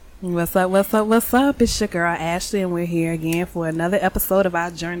What's up, what's up, what's up? It's your girl Ashley, and we're here again for another episode of our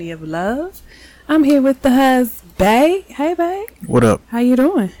Journey of Love. I'm here with the husband. Hey, babe. What up? How you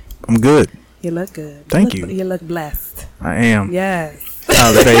doing? I'm good. You look good. Thank you. You look blessed. I am. Yes.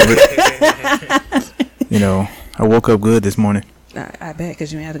 Tyler favorite. You know, I woke up good this morning. I bet,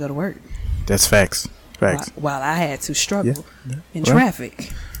 because you didn't have to go to work. That's facts. Facts. While I had to struggle in Well,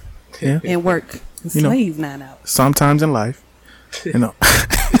 traffic and work and slave 9 hours. Sometimes in life, you know.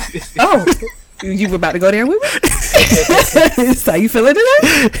 Oh, you were about to go there with me? So you feeling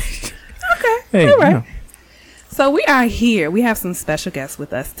today? Okay. Hey, all right. you know. So we are here. We have some special guests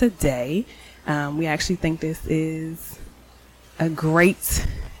with us today. We actually think this is a great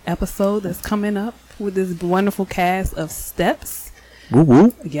episode that's coming up with this wonderful cast of Steps. Woo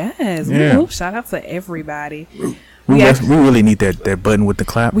woo. Yes. Yeah. Woo. Shout out to everybody. We really need that button with the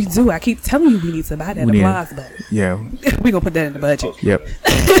clap. We do. I keep telling you we need to buy that applause button. Yeah. We're going to put that in the budget. Yep.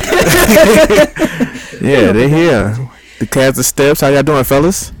 Yeah, they're here. The cast of Steps. How y'all doing,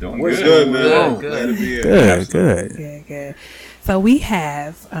 fellas? Doing Good, man. Good. Glad to be here. Good. Good. So we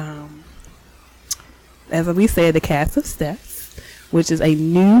have, as we said, the cast of Steps, which is a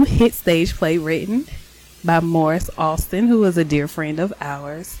new hit stage play written by Morris Austin, who is a dear friend of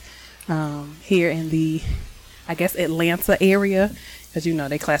ours, here in the, I guess, Atlanta area, because you know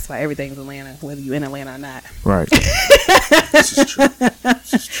they classify everything as Atlanta, whether you're in Atlanta or not. Right. This is true.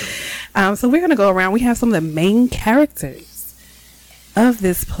 So we're gonna go around. We have some of the main characters of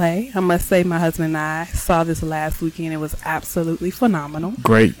this play. I must say, my husband and I saw this last weekend. It was absolutely phenomenal.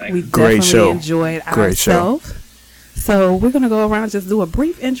 Great. We Great definitely show. enjoyed Great show. ourselves. So we're going to go around and just do a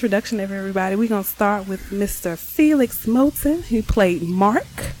brief introduction of everybody. We're going to start with Mr. Felix Moulton, who played Mark.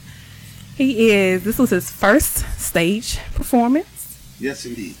 This was his first stage performance. Yes,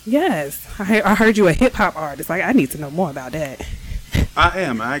 indeed. Yes. I heard you a hip-hop artist. I need to know more about that. I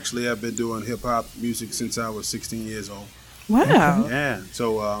am. I actually have been doing hip-hop music since I was 16 years old. Wow. Yeah.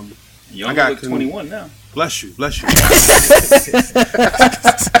 So, You I only got look 21 now. bless you. But,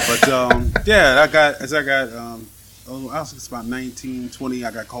 yeah, I was about 19, 20,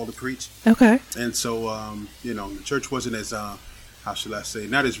 I got called to preach. Okay. And so, the church wasn't as, how should I say,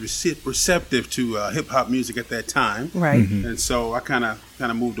 not as receptive to hip-hop music at that time. Right. Mm-hmm. And so I kind of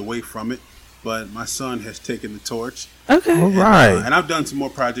moved away from it. But my son has taken the torch. Okay. All right. And I've done some more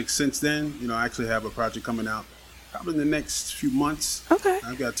projects since then. I actually have a project coming out probably in the next few months. Okay.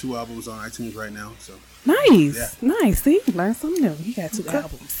 I've got 2 albums on iTunes right now. So Nice. Yeah. Nice. See, learn something new. He got 2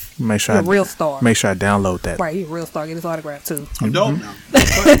 albums. Make sure You're a real star. Make sure I download that. Right, he's a real star. Get his autograph, too. I'm dope now.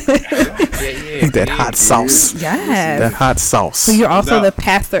 That hot sauce. Yes. That hot sauce. So you're also No. the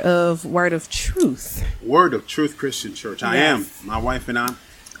pastor of Word of Truth. Word of Truth Christian Church. I Yes. am. My wife and I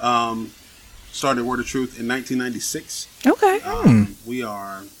started Word of Truth in 1996. Okay. We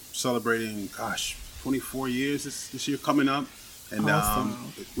are celebrating, 24 years this year coming up. And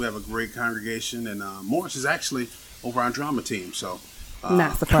Awesome. we have a great congregation. And Morris is actually over our drama team. So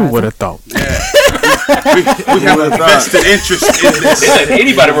Not Who surprising. would have thought? we have a vested interest in this. They let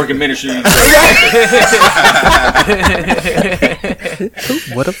anybody work in ministry.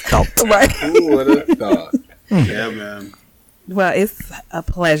 Who would have thought? Right. Who would have thought? Yeah, man. Well, it's a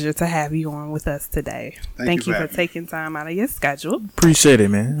pleasure to have you on with us today. Thank you for for having me. taking time out of your schedule. Appreciate it,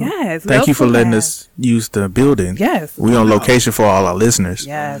 man. Yes. Thank you for welcome letting back. us use the building. Yes. We on location for all our listeners.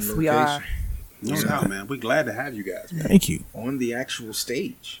 Yes, we are. No doubt, man. We're glad to have you guys. Man. Thank you. on the actual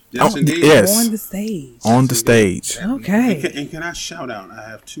stage. Yes, Oh, indeed. yes. On the stage. On the stage. Okay. And can I shout out? I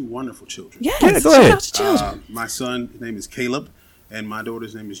have 2 wonderful children. Yes. Yeah, go shout ahead. out to children. My son, his name is Caleb, and my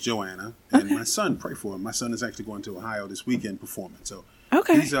daughter's name is Joanna. And my son, pray for him. My son is actually going to Ohio this weekend performing. So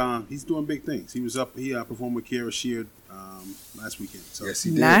Okay. he's doing big things. He was up. He performed with Kiara Sheard last weekend. So Yes,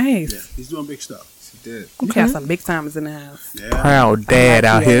 he did. Nice. yeah, he's doing big stuff. He did. We got some big timers in the house. Yeah, Proud dad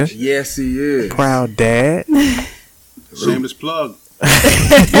out here. Yes, he is. Proud dad. shameless plug.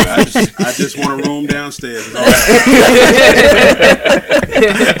 I just want a room downstairs.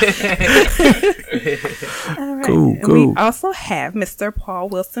 All right. Cool, And cool. we also have Mr. Paul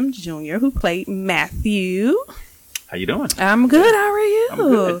Wilson Jr., who played Matthew. How you doing? I'm good. How are you? I'm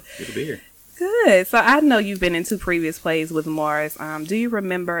good. Good to be here. Good. So I know you've been in 2 previous plays with Morris. Do you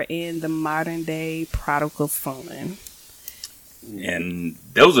remember in the modern day Prodigal Son? And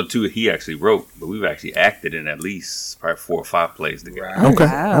those are 2 he actually wrote, but we've actually acted in at least probably 4 or 5 plays together. Right. Okay.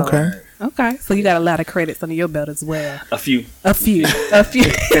 Wow. Okay. Okay. So you got a lot of credits under your belt as well. A few. A few. A few.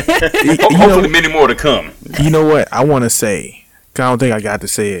 Hopefully many more to come. You know what? I want to say. 'Cause I don't think I got to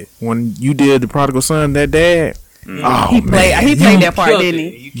say it. When you did the Prodigal Son, that dad. Oh, He played man. that part, didn't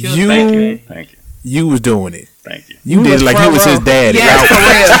he? You Thank you. Thank you. You was doing it. Thank you. You did it like he was his daddy. Yeah, for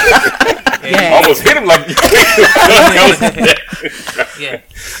real. Yeah. Almost hit him like. Yeah.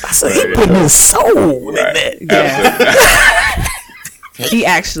 I said he put his soul in that. Yeah. He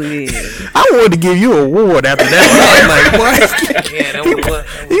actually is. I wanted to give you an award after that. Like what? Yeah, that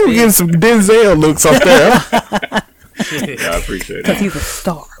was You were getting some Denzel looks up there. Yeah, I appreciate it. Because he's a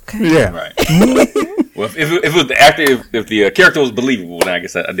star, okay? Yeah. Right. Well, if it was the actor, if the character was believable, then I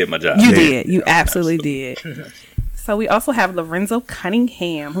guess I did my job. You did. You absolutely did. So we also have Lorenzo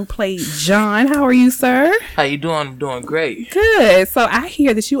Cunningham, who played John. How are you, sir? How you doing? I'm doing great. Good. So I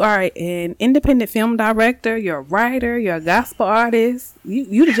hear that you are an independent film director. You're a writer. You're a gospel artist.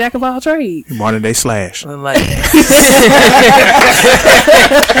 You the jack of all trades. Modern day Slash. Like,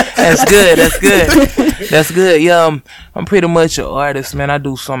 that's good. That's good. That's good. Yeah, I'm pretty much an artist, man. I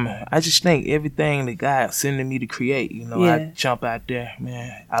do something. I just think everything that God sending me to create, you know, Yeah. I jump out there,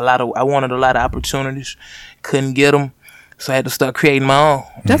 man. I wanted a lot of opportunities, couldn't get them, so I had to start creating my own.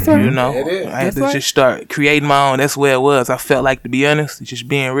 That's right. You know, It is. I had That's to right. just start creating my own. That's where it was. I felt like, to be honest, just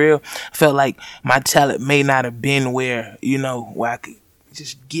being real, I felt like my talent may not have been where I could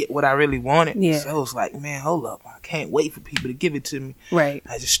just get what I really wanted. Yeah. So I was like, man, hold up. I can't wait for people to give it to me. Right.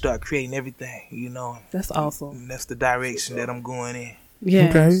 I just start creating everything, That's awesome. and that's the direction that I'm going in. Yeah.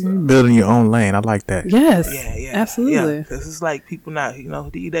 Okay. You building your own lane. I like that. Yes. Yeah. Absolutely. Because it's like people not,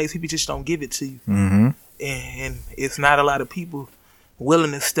 these days people just don't give it to you. Mm-hmm. And it's not a lot of people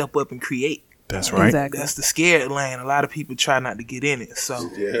willing to step up and create. That's right. Exactly. That's the scared lane. A lot of people try not to get in it. So, Ooh,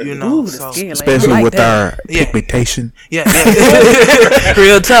 the so, scared lane. Especially I like with that. our Yeah. pigmentation. yeah.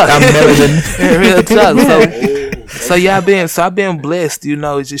 Real talk. I'm melanin. Real talk. So I've been blessed,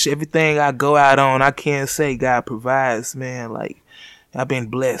 It's just everything I go out on, I can't say God provides, man. Like, I've been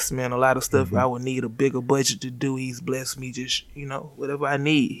blessed, man. A lot of stuff I would need a bigger budget to do. He's blessed me just, whatever I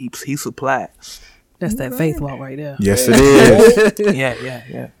need, he supplied. That's that faith walk right there. Yes, it is.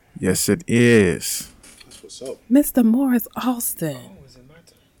 Yeah. Yes, it is. That's what's up. Mr. Morris Austin.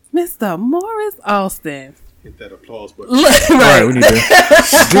 Mr. Morris Austin. Hit that applause button. Look, All right, right. we need to.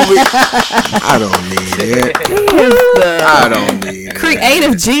 I don't need it. The I don't need it.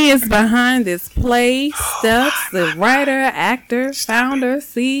 creative genius behind this play, Steps, the writer, actor, founder,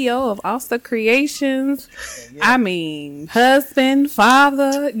 CEO of Ulster Creations. I mean, husband,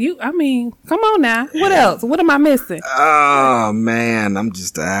 father. Come on now. What else? What am I missing? Oh man, I'm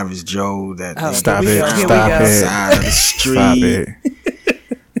just the average Joe that Oh, Stop here we it. go, here we Stop go. it. side of the street. Stop it.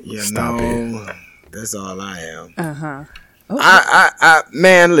 You Stop know, that's all I am. Uh-huh. I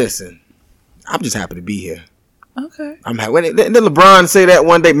man, listen. I'm just happy to be here. Okay. I'm happy. When did LeBron say that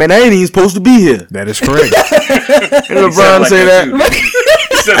one day? Man, I ain't even supposed to be here. That is correct. Did LeBron say that?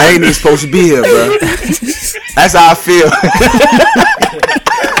 I ain't even supposed to be here, bro. That's how I feel.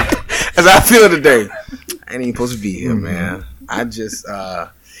 That's how I feel today. I ain't even supposed to be here, man. I just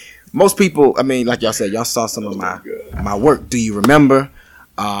most people, I mean, like y'all said, y'all saw some of my work. Do you remember?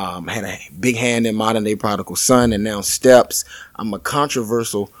 I had a big hand in Modern Day Prodigal Son and now Steps. I'm a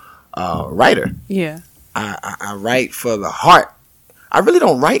controversial writer. Yeah. I write for the heart. I really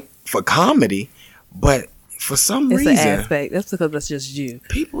don't write for comedy, but for some It's reason, an aspect. That's because that's just you.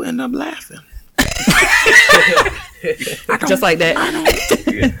 people end up laughing. Just like that.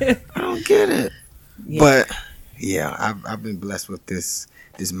 I don't get it. Yeah. But yeah, I've been blessed with this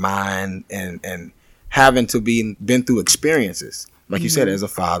mind and having to been through experiences. Like you said, as a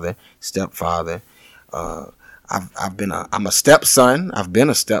father, stepfather, I'm a stepson. I've been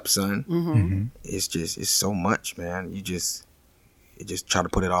a stepson. Mm-hmm. It's so much, man. You just try to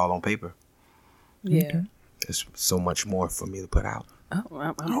put it all on paper. Yeah. There's so much more for me to put out. I'm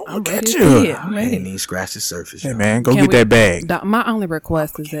look ready at to you. see it. I'm I ain't ready. even scratch the surface. Hey, y'all. man, go Can get that bag. My only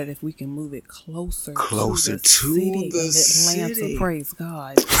request is that if we can move it closer Closer to the to city the of Atlanta, city. praise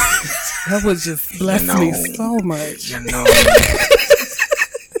God. That would just bless You me know. so much.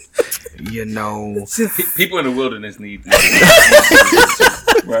 You know. Just, People in the wilderness need.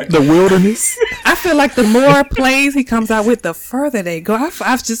 Right? The wilderness. I feel like the more plays he comes out with, the further they go.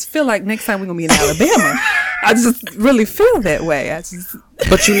 I just feel like next time we're gonna be in Alabama. I just really feel that way.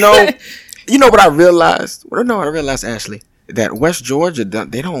 But you know what I realized? What I realized, Ashley, that West Georgia,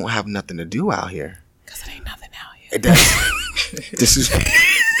 they don't have nothing to do out here. Because it ain't nothing out here. This is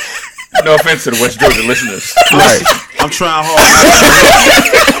No offense to the West Georgia listeners. Right. I'm trying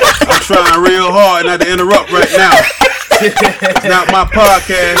hard. I'm trying real hard not to interrupt right now. It's not my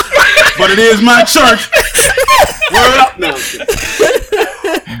podcast, but it is my church. Word up now.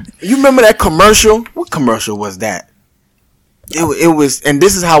 You remember that commercial? What commercial was that? It was, and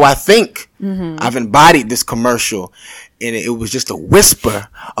this is how I think. I've embodied this commercial. and it was just a whisper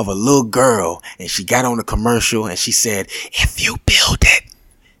of a little girl, and she got on the commercial and she said, "If you build it,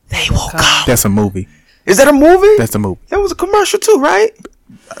 they will come." That's a movie. Is that a movie? That's a movie. That was a commercial too, right?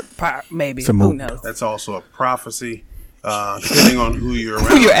 Maybe. It's a Who movie. knows? That's also a prophecy, depending on who you're around.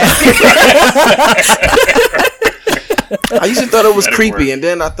 Who you're asking. I used to thought it was creepy, and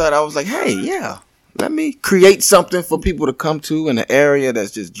then I was like, hey, yeah, let me create something for people to come to in an area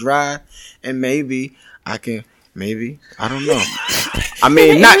that's just dry, and maybe I can, I don't know. I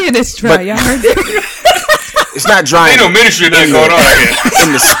mean, not, It is dry. but Y'all heard it? it's not dry. Ain't no ministry that going on here.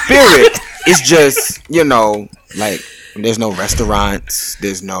 In the spirit, it's just, like, there's no restaurants,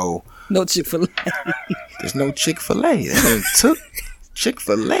 there's no No Chick-fil-A. They took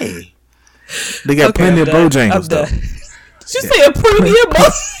Chick-fil-A. They got plenty of Bojangles though. Did you say a premium?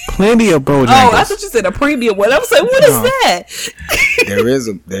 Plenty of Bojangles. Oh, I thought you said a premium one. I was like, what is that? There is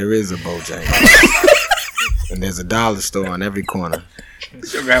a Bojangles. And there's a dollar store on every corner.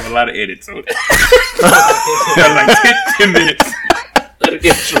 She'll have a lot of edits on it. Like 10 minutes.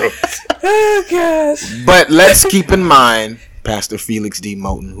 Intro. Oh gosh. But let's keep in mind, Pastor Felix D.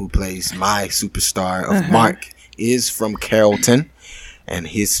 Moten, who plays my superstar of Mark, is from Carrollton, and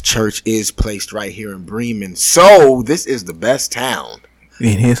his church is placed right here in Bremen. So this is the best town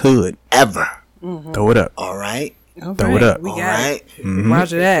In his hood. ever. Throw it up. All right? All Throw it up. We All got right? it.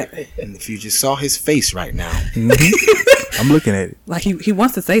 Roger that. And if you just saw his face right now, I'm looking at it. Like he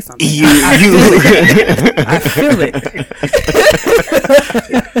wants to say something. you I feel it.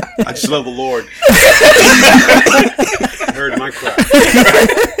 I just love the Lord. Heard my cry.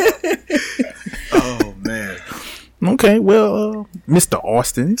 Oh, man. Okay, well, Mr.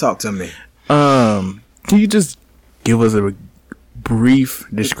 Austin, Talk to me. can you just give us a brief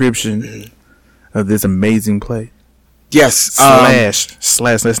description of this amazing play? Yes.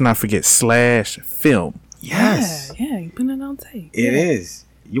 Slash, let's not forget, /film. Yes. Yeah, you putting it on tape. It is.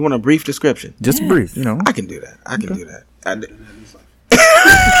 You want a brief description? Just brief, I can do that. I can do that.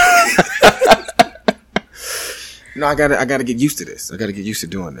 No, I gotta get used to this. I gotta get used to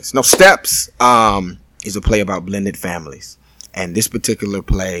doing this. No, Steps is a play about blended families, and this particular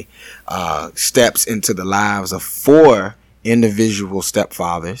play steps into the lives of 4 individual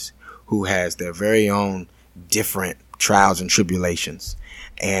stepfathers who has their very own different trials and tribulations,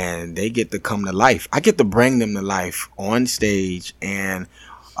 and they get to come to life. I get to bring them to life on stage and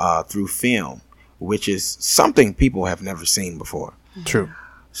through film, which is something people have never seen before. True.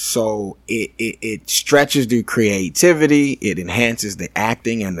 So it stretches the creativity, it enhances the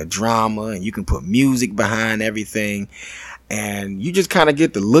acting and the drama, and you can put music behind everything, and you just kind of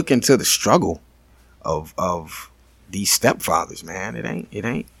get to look into the struggle of these stepfathers, man. It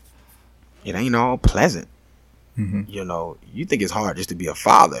ain't all pleasant. Mm-hmm. You think it's hard just to be a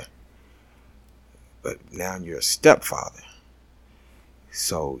father, but now you're a stepfather.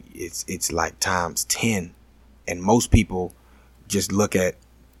 So it's like times 10, and most people just look at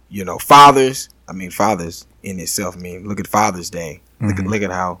fathers. I mean, fathers in itself. I mean, look at Father's Day. Look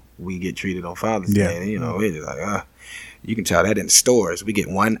at how we get treated on Father's Day. It's like you can tell that in stores. We get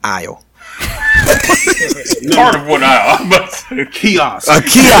one aisle. Part of one aisle. Kiosk. A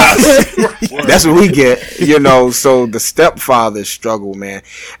kiosk. That's what we get, so the stepfather struggle, man.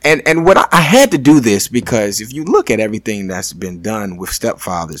 And what I had to do this because if you look at everything that's been done with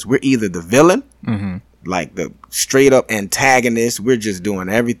stepfathers, we're either the villain, like the straight up antagonist, we're just doing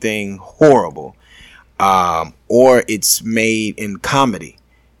everything horrible, or it's made in comedy.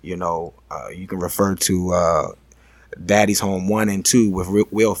 You can refer to Daddy's Home 1 and 2 with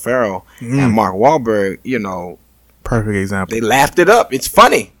Will Ferrell and Mark Wahlberg. Perfect example. They laughed it up. It's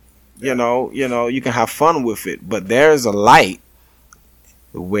funny. You can have fun with it, but there's a light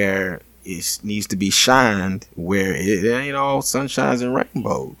where it needs to be shined, where it ain't all sunshines and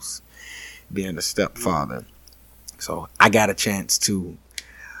rainbows, being a stepfather. So I got a chance to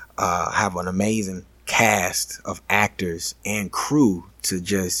have an amazing cast of actors and crew to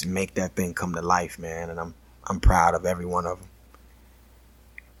just make that thing come to life, man. And I'm proud of every one of them.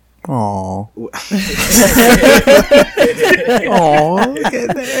 Aww. Aww, look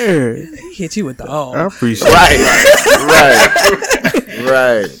at there. He hit you with the all. I appreciate it.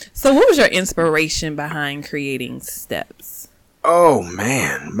 Right. So what was your inspiration behind creating Steps? Oh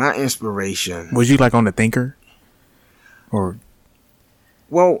man, my inspiration. Was you like on the thinker? Or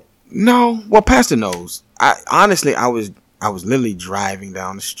Well, no. Well, Pastor knows. I was literally driving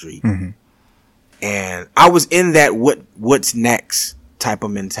down the street, and I was in that what's next type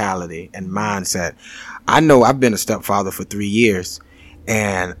of mentality and mindset. I know I've been a stepfather for 3 years,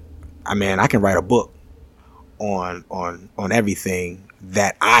 and I can write a book on everything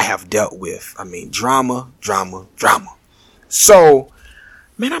that I have dealt with. I mean, drama. So,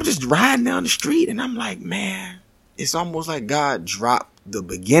 man, I'm just riding down the street and I'm like, man, it's almost like God dropped the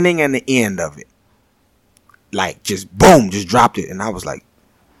beginning and the end of it. Like, just boom, just dropped it. And I was like,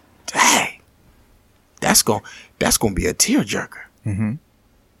 dang, that's going to be a tearjerker. Mm-hmm.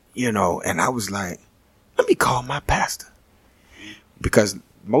 You know, and I was like, let me call my pastor. Because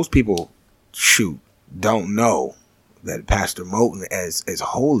most people, don't know that Pastor Moten, as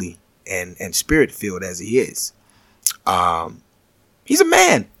holy and spirit-filled as he is, he's a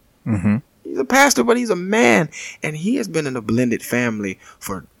man. Mm-hmm. He's a pastor, but he's a man. And he has been in a blended family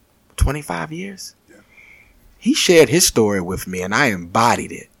for 25 years. Yeah. He shared his story with me, and I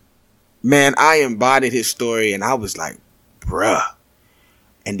embodied it. Man, I embodied his story, and I was like, bruh.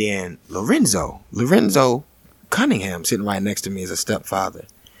 And then Lorenzo Cunningham, sitting right next to me, is a stepfather.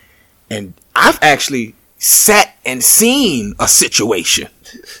 And I've actually sat and seen a situation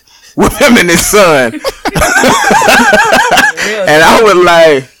with him and his son. And I was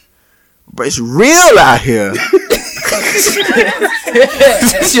like, but it's real out here. You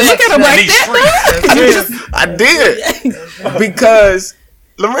look at him like that. I did. Because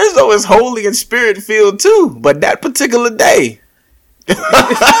Lorenzo is holy and spirit filled too. But that particular day, You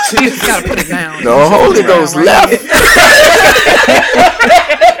just gotta put it down. the Holy Ghost left.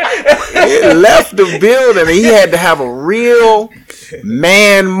 It left the building, and he had to have a real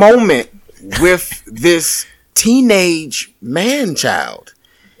man moment with this teenage man child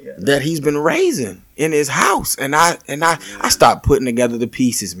that he's been raising in his house. And I stopped putting together the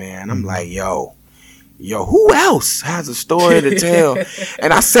pieces, man. I'm like, yo, who else has a story to tell?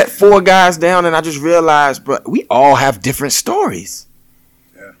 And I set 4 guys down, and I just realized, bro, we all have different stories.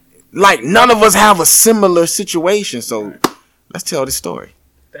 Like, none of us have a similar situation. So let's tell the story.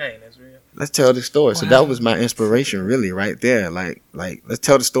 Dang, that's real. Let's tell the story. Wow. So that was my inspiration, really, right there. Like, let's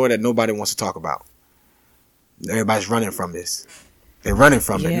tell the story that nobody wants to talk about. Everybody's running from this. They're running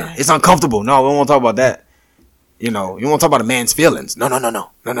from it. Yeah. It's uncomfortable. No, we don't want to talk about that. You know, you want to talk about a man's feelings. No.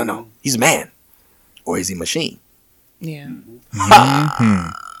 He's a man. Or is he a machine? Yeah. Mm-hmm.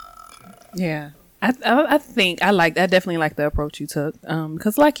 Yeah. I think I definitely like the approach you took.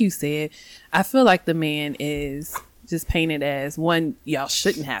 Because like you said, I feel like the man is just painted as one, y'all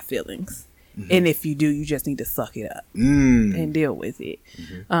shouldn't have feelings. Mm-hmm. And if you do, you just need to suck it up and deal with it.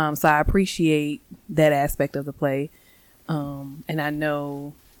 Mm-hmm. So I appreciate that aspect of the play. And I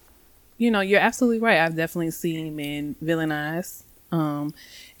know, you're absolutely right. I've definitely seen men villainized.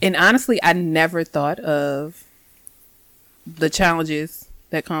 And honestly, I never thought of the challenges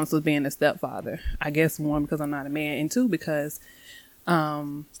that comes with being a stepfather. I guess 1, because I'm not a man, and 2, because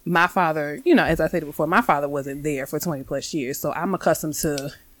my father, as I said before, my father wasn't there for 20 plus years. So I'm accustomed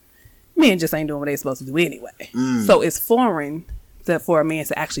to men just ain't doing what they're supposed to do anyway. So it's foreign for a man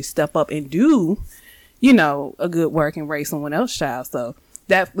to actually step up and do, a good work and raise someone else's child. So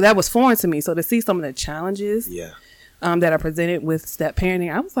that was foreign to me. So to see some of the challenges that are presented with step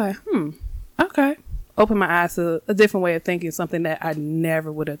parenting, I was like, okay. Open my eyes to a different way of thinking, something that I never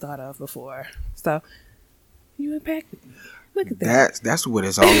would have thought of before. So you impacted me. Look at that. That's what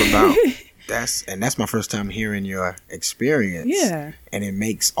it's all about. That's my first time hearing your experience. Yeah. And it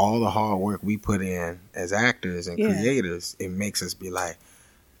makes all the hard work we put in as actors and creators, it makes us be like,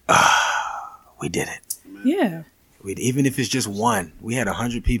 we did it. Yeah. Even if it's just one, we had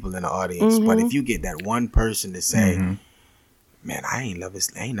 100 people in the audience, but if you get that one person to say, man, I ain't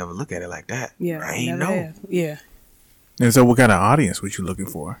never look at it like that. Yeah. I ain't never know. have. Yeah. And so, what kind of audience was you looking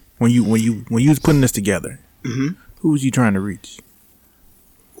for when you was putting this together? Mm-hmm. Who was you trying to reach?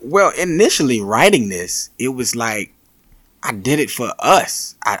 Well, initially writing this, it was like I did it for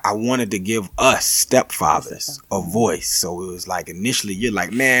us. I wanted to give us stepfathers a voice. So it was like initially you're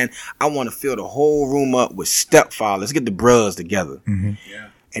like, man, I want to fill the whole room up with stepfathers. Let's get the bros together. Mm-hmm. Yeah.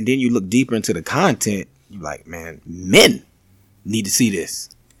 And then you look deeper into the content. You're like, man, men need to see this.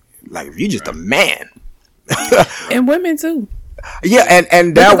 Like, if you're just a man. And women too. Yeah,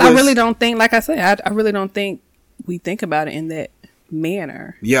 and that was... I really don't think, like I said, I really don't think we think about it in that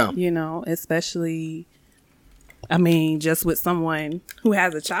manner. Yeah. Especially, just with someone who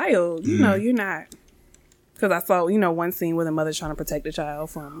has a child, you're not... Because I saw, one scene where the mother's trying to protect the child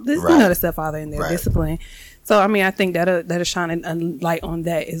from this, the stepfather in their discipline. So, I think that'll shine a light on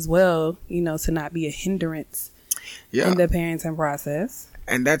that as well, to not be a hindrance in the parenting process.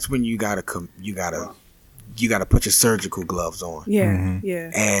 And that's when you gotta put your surgical gloves on. Yeah,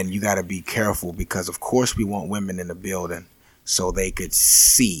 yeah. And you gotta be careful because, of course, we want women in the building so they could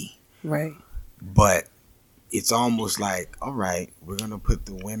see. Right. But it's almost like, all right, we're gonna put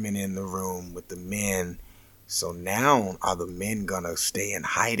the women in the room with the men. So now, are the men gonna stay in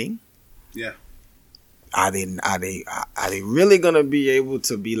hiding? Yeah. Are they really gonna be able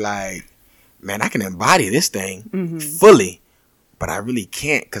to be like, man, I can embody this thing fully, but I really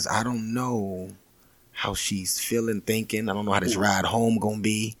can't because I don't know how she's feeling, thinking. I don't know how this ride home gonna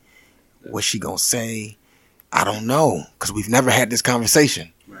be. What's she gonna say? I don't know because we've never had this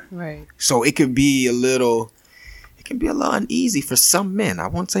conversation. Right. So it can be a little uneasy for some men. I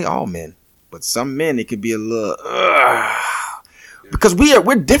won't say all men, but some men it could be a little because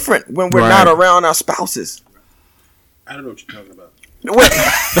we're different when we're not around our spouses. I don't know what you're talking about. What?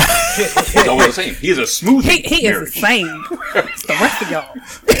 That's what I'm saying. He's a smooth. He is the same. It's the rest of y'all.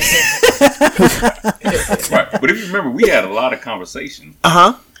 Right. But if you remember, we had a lot of conversation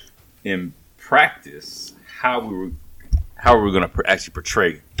in practice how we were going to actually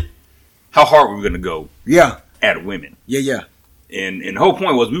portray, how hard we were going to go at women. Yeah. And the whole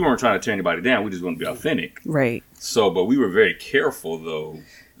point was we weren't trying to tear anybody down. We just want to be authentic. Right. So, but we were very careful, though,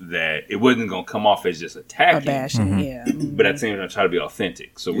 that it wasn't going to come off as just attacking. Or bashing, yeah. But at the same time, try to be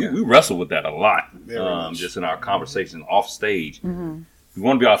authentic. So we wrestled with that a lot, just in our conversations off stage. We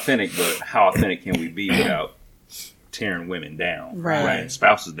want to be authentic, but how authentic can we be without tearing women down, right? And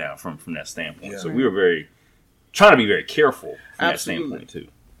spouses down from that standpoint. So we were trying to be very careful from that standpoint too.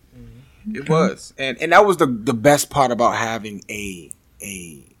 It was, and that was the best part about having a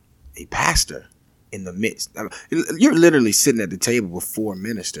pastor in the midst. I mean, you're literally sitting at the table with four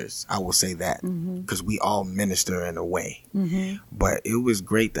ministers. I will say that because we all minister in a way. But it was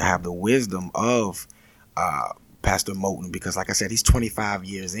great to have the wisdom of Pastor Moten because, like I said, he's 25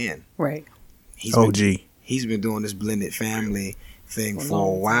 years in. Right. He's been doing this blended family thing for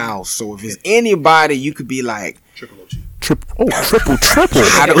a while. So if it's anybody, you could be like triple.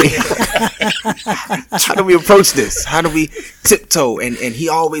 How do we approach this? How do we tiptoe? And he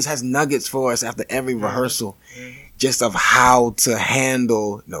always has nuggets for us after every rehearsal, just of how to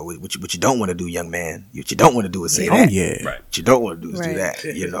handle. What you don't want to do, young man. What you don't want to do is say that. Right. What you don't want to do is do that.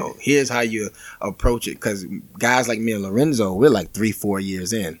 Here's how you approach it. Because guys like me and Lorenzo, we're like 3-4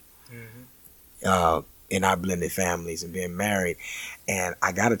 years in our blended families and being married, and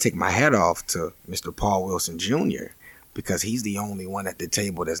I got to take my hat off to Mr. Paul Wilson Jr. because he's the only one at the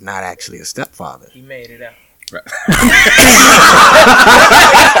table that's not actually a stepfather. He made it out. Right.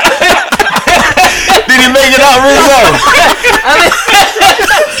 Did he make it out, Rizzo?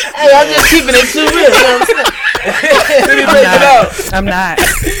 Hey, I'm just keeping it too real. You know what I'm saying? Did he make it out? I'm not.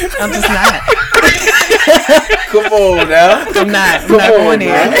 I'm just not. Come on now. I'm not going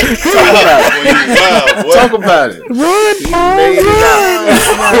there. Talk about it. Run, Paul.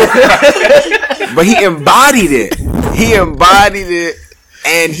 But he embodied it.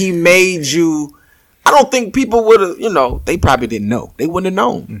 And he made you. I don't think people would have, they probably didn't know. They wouldn't have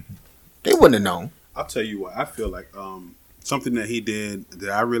known. They wouldn't have known. I'll tell you what, I feel like something that he did that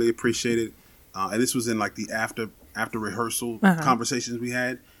I really appreciated, and this was in like the after rehearsal conversations we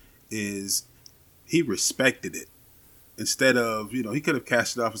had, is he respected it. Instead of, he could have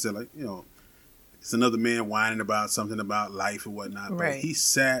cast it off and said like, it's another man whining about something about life or whatnot. Right. But he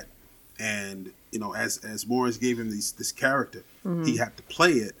sat and, as Morris gave him this character, he had to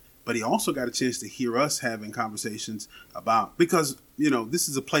play it. But he also got a chance to hear us having conversations about, because, this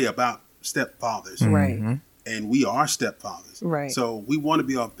is a play about stepfathers. Right. And we are stepfathers. Right. So we want to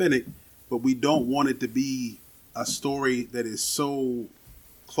be authentic, but we don't want it to be a story that is so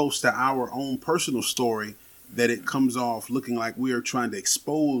close to our own personal story that it comes off looking like we are trying to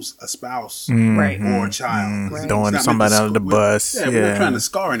expose a spouse or a child. Right. Throwing somebody under the bus. We're not trying to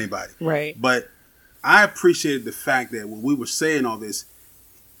scar anybody. Right. But I appreciated the fact that when we were saying all this,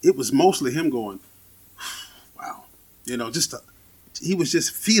 it was mostly him going, wow. He was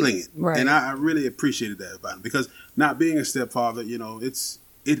just feeling it. Right. And I really appreciated that about him. Because not being a stepfather,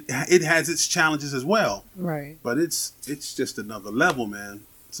 it has its challenges as well. Right. But it's just another level, man.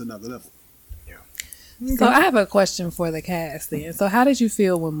 It's another level. So I have a question for the cast then. So how did you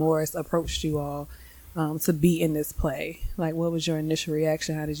feel when Morris approached you all to be in this play? Like, what was your initial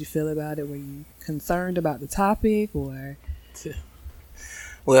reaction? How did you feel about it? Were you concerned about the topic or?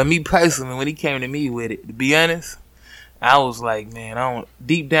 Well, me personally, when he came to me with it, to be honest, I was like, man,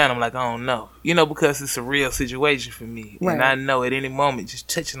 deep down, I'm like, I don't know. Because it's a real situation for me. Right. And I know at any moment, just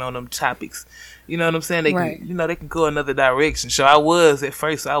touching on them topics, you know what I'm saying? They right. can, they can go another direction. So I was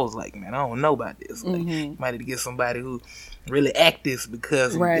like, man, I don't know about this. Like, might need to get somebody who really act this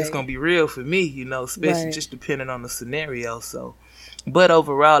because it's going to be real for me, especially just depending on the scenario. So, but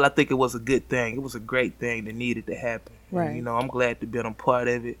overall, I think it was a good thing. It was a great thing that needed to happen. Right. And, I'm glad to be a part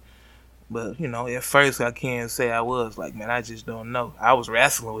of it. But, at first I can't say I was like, man, I just don't know. I was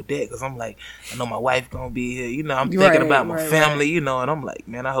wrestling with that because I'm like, I know my wife going to be here. I'm thinking about my family, and I'm like,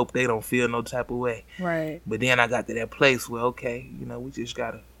 man, I hope they don't feel no type of way. Right. But then I got to that place where, okay, we just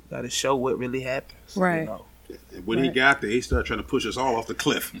got to show what really happens. Right. When he got there, he started trying to push us all off the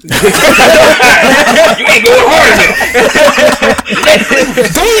cliff. You ain't going hard enough.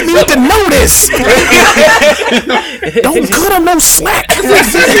 They need to know this. Don't cut him no slack.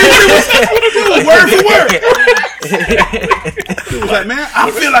 Word for word. He was like, man, I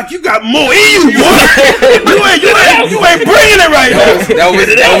feel like you got more in you, boy. You ain't bringing it right now.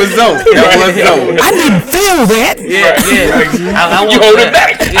 That was dope. I didn't feel that. Yeah. You hold it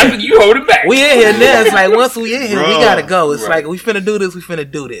back. I think you hold it back. We in here now. It's like once we in here, we gotta go. It's like we finna do this.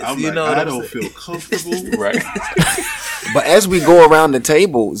 I don't feel comfortable. Right. But as we go around the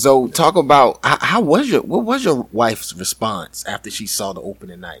table, Zoe, talk about what was your wife's response after she saw the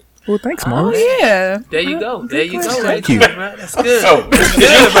opening night? Well, thanks, Oh, Mom. yeah. There you go. Right Thank you. there. That's good. So, That's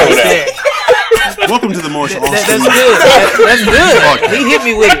good right there. Welcome to the Morris Austin. That's good. That's good. He hit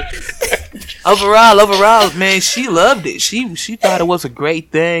me with it. Overall, man, she loved it. She thought it was a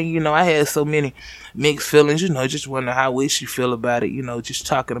great thing. I had so many mixed feelings, just wondering how would she feel about it, just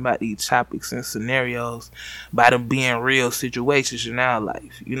talking about these topics and scenarios, about them being real situations in our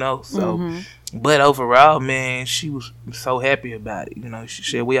life, so, but overall, man, she was so happy about it, she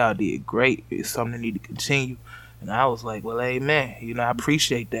said, we all did great, it's something that need to continue, and I was like, well, amen, I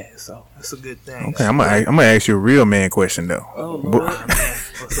appreciate that, so that's a good thing. Okay, I'm gonna ask you a real man question though. Oh, Lord.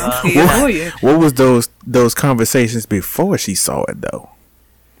 What was those conversations before she saw it though?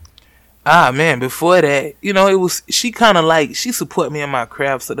 Man, before that, it was, she kind of like, she support me in my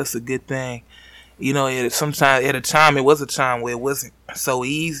craft, so that's a good thing. Sometimes at a time, it was a time where it wasn't so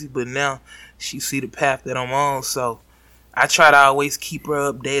easy, but now she see the path that I'm on, so I try to always keep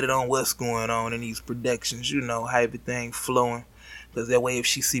her updated on what's going on in these productions, how everything flowing, because that way if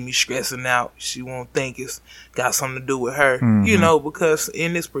she see me stressing out, she won't think it's got something to do with her, because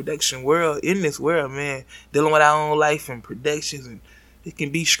in this production world, man, dealing with our own life and productions and it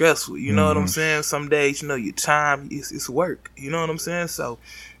can be stressful, you know what I'm saying? Some days, your time is work, you know what I'm saying? So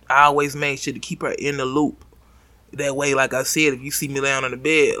I always made sure to keep her in the loop. That way, like I said, if you see me laying on the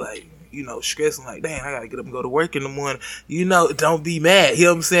bed, like, stressing, like, dang, I gotta get up and go to work in the morning, don't be mad, you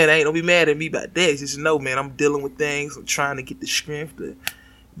know what I'm saying? Don't be mad at me about that. Just know, man, I'm dealing with things. I'm trying to get the strength to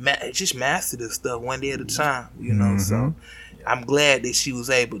just master this stuff one day at a time, So I'm glad that she was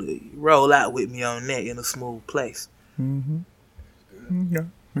able to roll out with me on that in a smooth place. Yeah.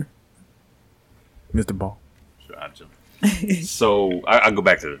 Mr. Ball. Gotcha. So I go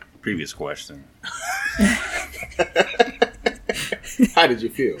back to the previous question. How did you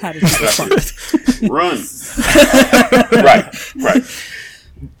feel? Run. Right.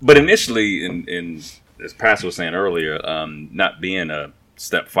 But initially, in as Pastor was saying earlier, not being a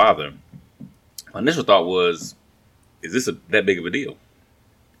stepfather, my initial thought was, is this that big of a deal?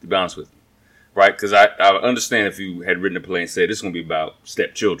 To be honest with you. Right? Because I understand if you had written a play and said this is going to be about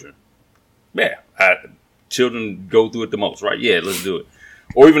stepchildren. Yeah. Children go through it the most, right? Yeah, let's do it.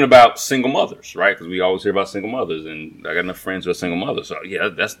 Or even about single mothers, right? Because we always hear about single mothers, and I got enough friends who are single mothers. So yeah,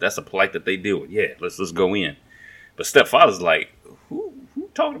 that's a plight that they deal with. Yeah, let's go in. But stepfathers, like, who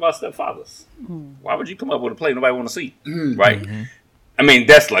talking about stepfathers? Why would you come up with a play nobody want to see, right? I mean,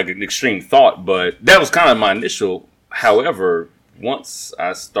 that's like an extreme thought, but that was kind of my initial. However, once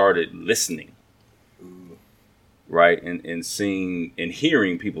I started listening, right, and seeing and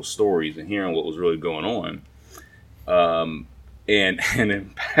hearing people's stories and hearing what was really going on, and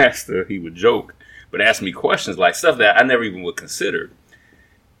then Pastor, he would joke, but ask me questions like stuff that I never even would consider.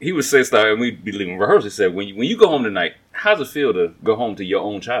 He would say stuff, and we'd be leaving rehearsal. He said, when you go home tonight, how does it feel to go home to your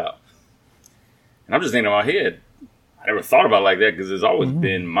own child? And I'm just thinking in my head, I never thought about it like that because it's always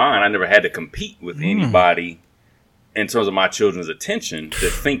been mine. I never had to compete with anybody in terms of my children's attention to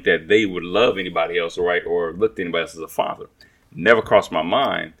think that they would love anybody else, right, or look to anybody else as a father. Never crossed my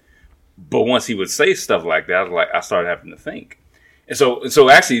mind. But once he would say stuff like that, I started having to think. And so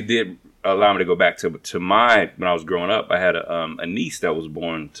actually it did allow me to go back to when I was growing up, I had a niece that was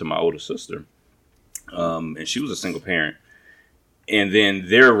born to my older sister. And she was a single parent. And then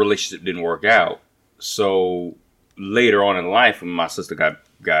their relationship didn't work out. So later on in life, when my sister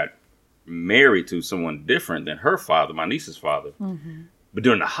got married to someone different than her father, my niece's father. But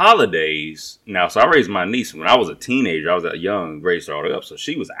during the holidays, so I raised my niece when I was a teenager. I was young, raised her all the way up. So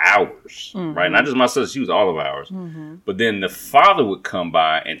she was ours, right? Not just my sister, she was all of ours. But then the father would come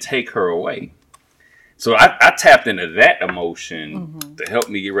by and take her away. So I tapped into that emotion to help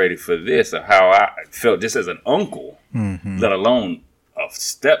me get ready for this, of how I felt just as an uncle, let alone a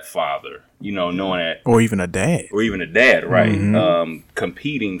stepfather, you know, knowing that, or even a dad, right? Mm-hmm.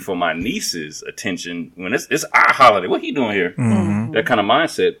 Competing for my niece's attention when it's our holiday. What he doing here? Mm-hmm. That kind of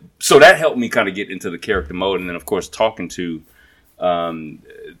mindset. So that helped me kind of get into the character mode, and then of course talking to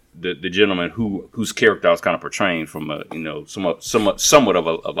the gentleman whose character I was kind of portraying from a, you know, somewhat of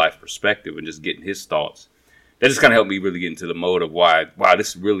a life perspective, and just getting his thoughts. That just kind of helped me really get into the mode of why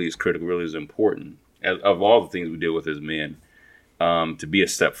this really is critical, really is important. Of all the things we deal with as men, to be a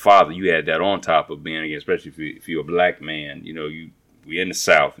stepfather, you add that on top of being, especially if you're a black man, you know, we in the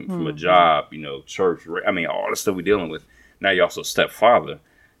South, and from a job, you know, church, I mean, all the stuff we're dealing with. Now you're also a stepfather.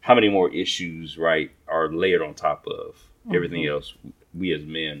 How many more issues, right, are layered on top of everything else we as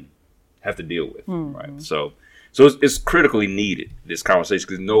men have to deal with, right? So it's critically needed, this conversation,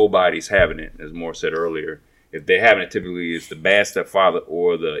 because nobody's having it, as Moore said earlier. If they're having it, typically it's the bad stepfather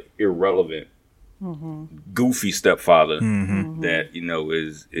or the irrelevant, goofy stepfather that, you know,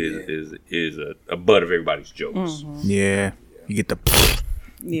 is a butt of everybody's jokes. Yeah, you get the.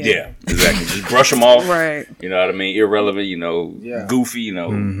 Yeah, exactly. Just brush them off. Right. You know what I mean? Irrelevant. You know, goofy. You know.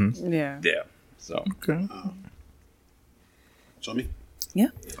 Yeah. So. Okay. Show me. Yeah.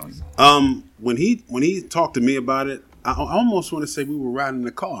 When he talked to me about it, I almost want to say we were riding in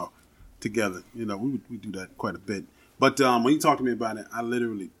the car together. You know, we do that quite a bit. But when he talked to me about it, I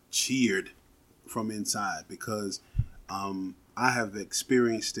literally cheered from inside, because I have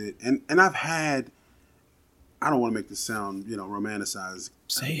experienced it, and I've had, I don't want to make this sound, you know, romanticized.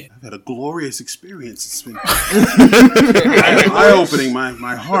 Say it. I've had a glorious experience. It's been eye-opening.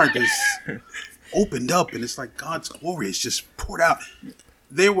 My heart is opened up, and it's like God's glory is just poured out.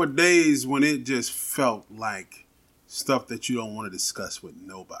 There were days when it just felt like stuff that you don't want to discuss with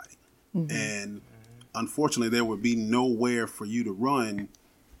nobody. And unfortunately, there would be nowhere for you to run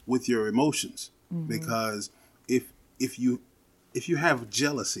with your emotions, because if you have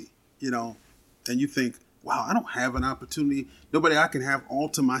jealousy, you know, and you think, wow, I don't have an opportunity, nobody I can have all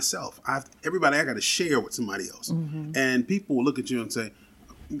to myself. Everybody I got to share with somebody else. And people will look at you and say,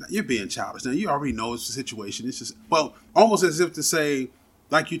 you're being childish. Now, you already know it's a situation. It's just, well, almost as if to say,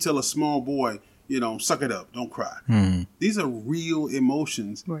 like you tell a small boy, you know, suck it up, don't cry. These are real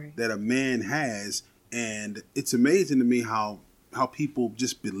emotions that a man has, and it's amazing to me how people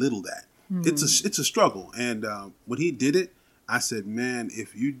just belittle that. It's a struggle. And when he did it, I said, man,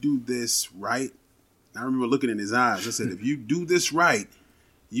 if you do this right, I remember looking in his eyes, I said, if you do this right,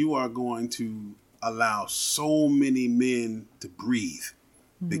 you are going to allow so many men to breathe,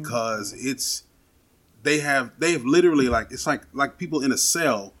 because they have literally, like, it's like people in a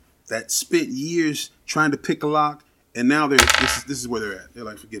cell that spent years trying to pick a lock, and now this is where they're at. They're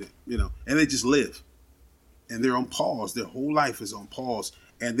like, forget it, you know, and they just live, and they're on pause. Their whole life is on pause,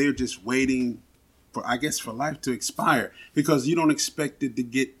 and they're just waiting for life to expire, because you don't expect it to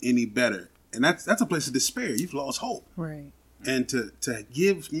get any better, and that's a place of despair. You've lost hope, right? And to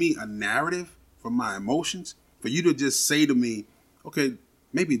give me a narrative from my emotions, for you to just say to me, okay,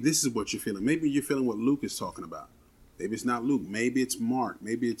 maybe this is what you're feeling. Maybe you're feeling what Luke is talking about. Maybe it's not Luke. Maybe it's Mark.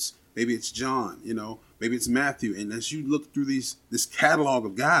 Maybe it's John. You know, maybe it's Matthew. And as you look through this catalog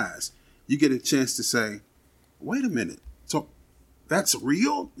of guys, you get a chance to say, wait a minute. So that's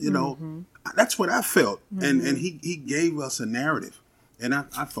real? You know, that's what I felt. And he gave us a narrative. And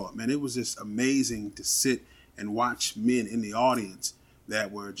I thought, man, it was just amazing to sit and watch men in the audience that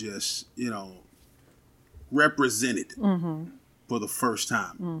were just, you know, represented for the first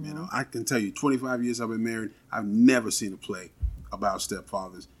time. You know, I can tell you, 25 years I've been married, I've never seen a play about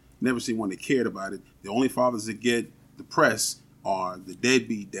stepfathers. Never seen one that cared about it. The only fathers that get the press are the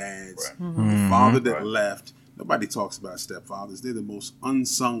deadbeat dads, the father that left. Nobody talks about stepfathers. They're the most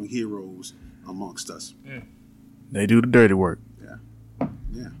unsung heroes amongst us. They do the dirty work.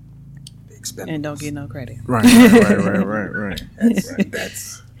 Yeah. And don't get no credit. Right.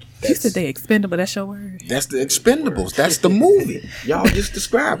 That's You said they expendable. That's your word. That's the Expendables. That's the movie. Y'all just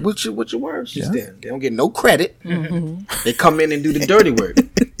described what your words just then. They don't get no credit. They come in and do the dirty work.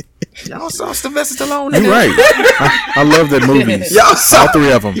 Y'all saw Sylvester Stallone. You're right. I love that movie. Y'all saw all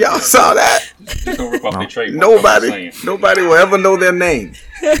three of them. Y'all saw that. Nobody will ever know their name.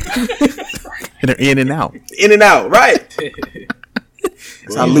 And they're in and out. In and out, right?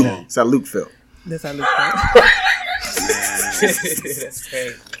 That's how Luke felt. That's how Luke felt. That's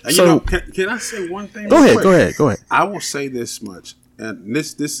crazy. And so, can I say one thing? Go ahead. I will say this much, and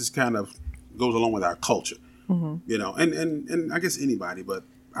this is kind of goes along with our culture, you know, and I guess anybody, but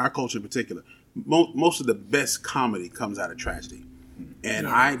our culture in particular. Most of the best comedy comes out of tragedy, and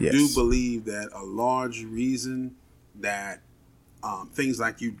I do believe that a large reason that things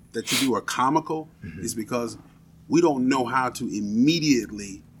like that you do are comical is because we don't know how to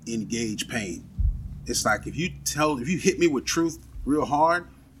immediately engage pain. It's like if you hit me with truth real hard,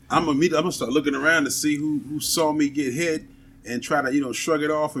 I'm gonna start looking around to see who saw me get hit and try to shrug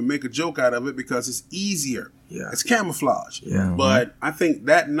it off and make a joke out of it because it's easier. Yeah. It's camouflage. Yeah. But I think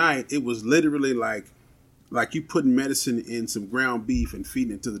that night it was literally like you putting medicine in some ground beef and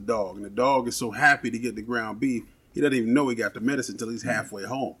feeding it to the dog, and the dog is so happy to get the ground beef he doesn't even know he got the medicine until he's halfway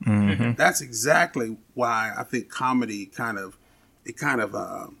home. Mm-hmm. That's exactly why I think comedy kind of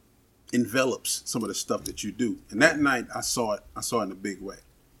envelops some of the stuff that you do. And that night I saw it in a big way.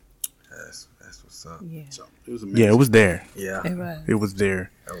 That's what's up. Yeah. So it was amazing. Yeah, it was there. Yeah. It was there.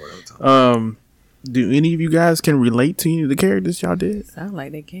 That's what I'm talking about. Do any of you guys can relate to any of the characters y'all did? Sound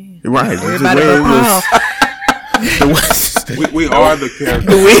like they can. Right. Everybody but Paul. We are the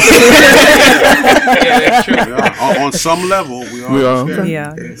characters. Yeah, that's true. On some level, we are. The okay.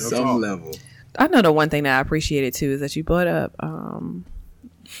 Yeah. At some level. I know the one thing that I appreciated too is that you brought up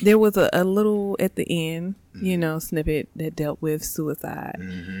there was a little at the end, snippet that dealt with suicide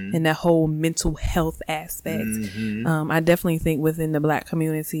and that whole mental health aspect. I definitely think within the Black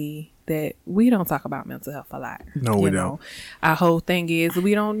community that we don't talk about mental health a lot. No, we don't. Our whole thing is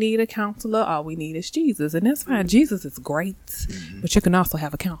we don't need a counselor. All we need is Jesus. And that's fine. Jesus is great. But you can also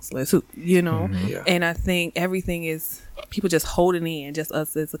have a counselor too, Yeah. And I think everything is people just holding in, just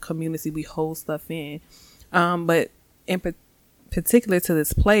us as a community, we hold stuff in. But in particular to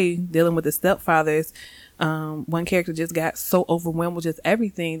this play, dealing with the stepfathers, one character just got so overwhelmed with just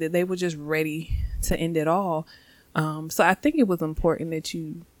everything that they were just ready to end it all. So I think it was important that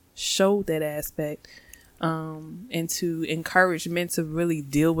you showed that aspect, and to encourage men to really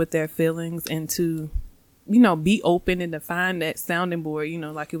deal with their feelings and to, be open and to find that sounding board,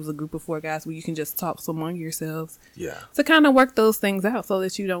 like it was a group of 4 guys where you can just talk among yourselves. Yeah. To kind of work those things out so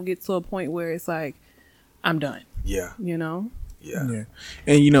that you don't get to a point where it's like, I'm done. Yeah. Yeah. Yeah.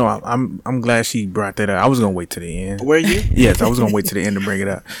 And I'm glad she brought that up. I was gonna wait to the end. Were you? Yes, I was gonna wait to the end to bring it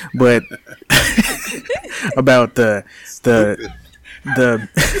up. But about the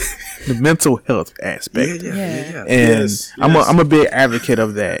mental health aspect. Yeah. And Yes, I'm a big advocate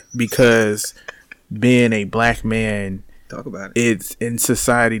of that because being a Black man, Talk about it. it's in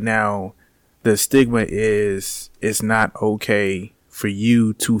society now, the stigma is it's not okay for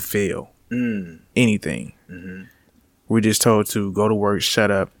you to fail anything. We're just told to go to work,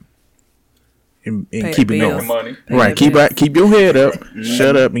 shut up, and keep it bills. going. Money. Right, keep your head up,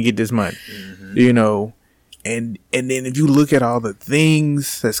 shut up, and get this money. And then if you look at all the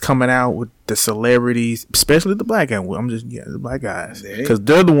things that's coming out with the celebrities, especially the Black guys, the Black guys, because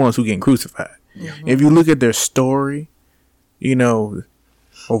they're the ones who getting crucified. If you look at their story, of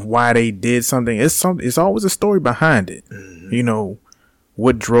why they did something, it's always a story behind it.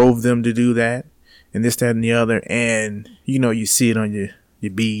 What drove them to do that, and this, that, and the other, and you see it on your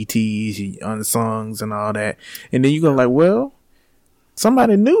BETs, your unsongs, and all that, and then you go like, well,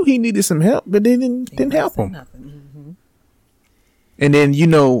 somebody knew he needed some help, but they didn't help him. And then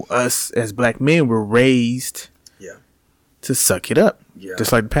us as Black men were raised to suck it up,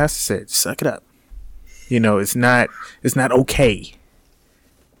 just like the pastor said, suck it up. It's not okay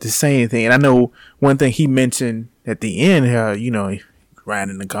to say anything. And I know one thing he mentioned at the end, how he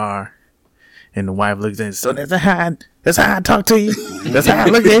riding in the car. And the wife looks at him, so that's how I talk to you. That's how I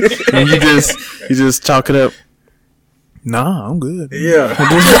look at you. And you just chalk it up. Nah, I'm good. Yeah.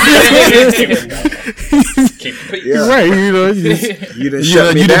 You're right. You done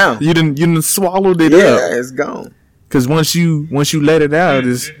shut me down. You done swallowed it Yeah, up. it's gone. Because once you let it out,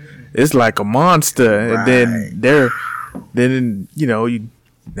 it's like a monster. Right. And then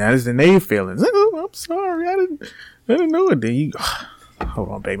now it's the name feelings. Oh, I'm sorry. I didn't know it. Then you hold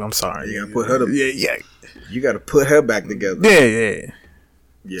on, baby. I'm sorry. You gotta put her Yeah. You gotta put her back together. Yeah.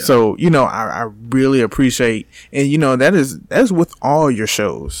 Yeah. So, I really appreciate, and that's with all your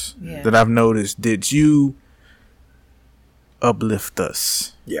shows that I've noticed. Did you uplift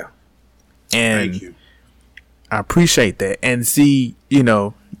us? Yeah. And Thank you. I appreciate that. And see,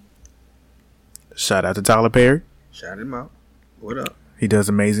 shout out to Tyler Perry. Shout him out. What up? He does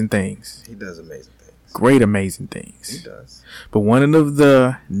amazing things. He does amazing things. Great, amazing things. He does. But one of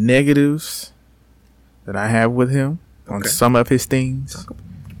the negatives that I have with him on some of his things,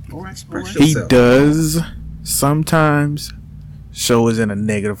 All right. he does sometimes show us in a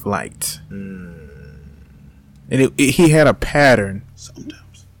negative light. And he had a pattern.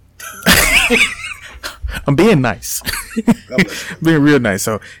 Sometimes. I'm being nice. Being real nice.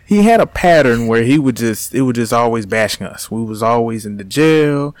 So he had a pattern where it would just always bashing us. We was always in the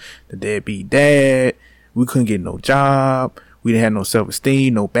jail, the deadbeat dad. We couldn't get no job. We didn't have no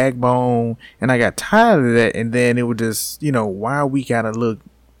self-esteem, no backbone. And I got tired of that. And then it was just, why we got to look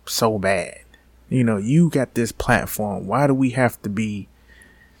so bad? You got this platform. Why do we have to be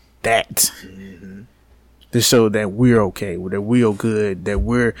that? Mm-hmm. To show that we're okay, that we're good,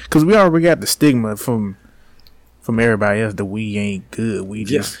 because we already got the stigma from everybody else that we ain't good. We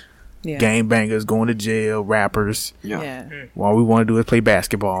just gangbangers going to jail, rappers. Yeah. All we want to do is play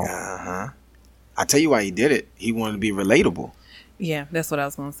basketball. I tell you why he did it. He wanted to be relatable. Yeah, that's what I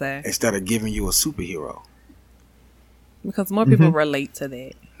was going to say. Instead of giving you a superhero. Because more people relate to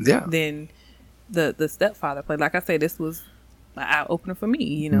that. Yeah. Than the stepfather play. Like I said, this was an eye opener for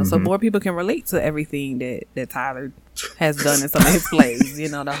me, so more people can relate to everything that Tyler has done in some of his plays.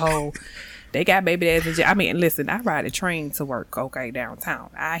 The whole, they got baby dads in jail. I mean, listen, I ride a train to work,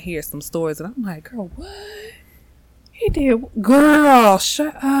 downtown. I hear some stories and I'm like, girl, what? He did, girl,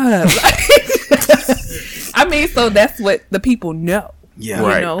 shut up. I mean, so that's what the people know. Yeah.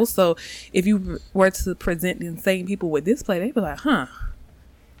 Right. So if you were to present the same people with this play, they'd be like, huh,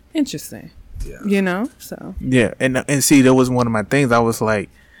 interesting. Yeah. So. Yeah, and see, that was one of my things. I was like,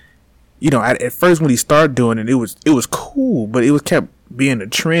 at first when he started doing it, it was cool, but it was kept being a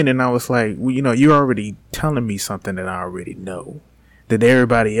trend, and I was like, well, you're already telling me something that I already know, that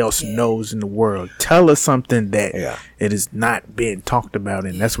everybody else knows in the world. Tell us something that it is not being talked about,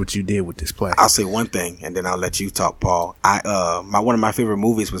 and that's what you did with this play. I'll say one thing, and then I'll let you talk, Paul. One of my favorite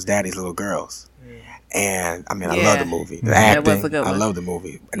movies was Daddy's Little Girls. And I mean, I love the movie. The acting, that was a good one. I love the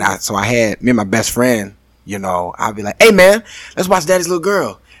movie. And I had me and my best friend, I'd be like, hey man, let's watch Daddy's Little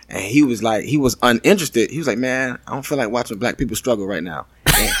Girl. And he was like, he was uninterested. He was like, man, I don't feel like watching black people struggle right now.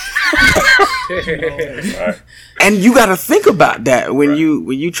 And you got to think about that when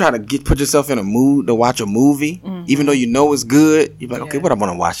you try to put yourself in a mood to watch a movie, even though it's good. You're like, okay, what I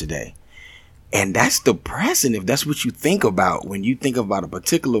want to watch today? And that's depressing if that's what you think about when you think about a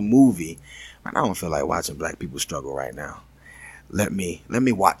particular movie. Man, I don't feel like watching black people struggle right now. Let me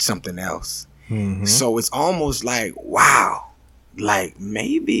watch something else. Mm-hmm. So it's almost like, wow, like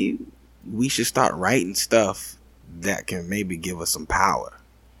maybe we should start writing stuff that can maybe give us some power,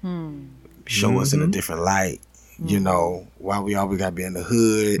 show us in a different light. Why we always got to be in the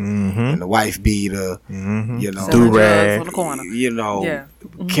hood and the wife beater, do-rag. On the corner.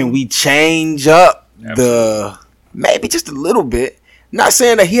 Can we change up maybe just a little bit? Not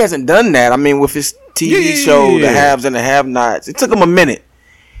saying that he hasn't done that. I mean, with his TV show, The Haves and the Have-Nots, it took him a minute.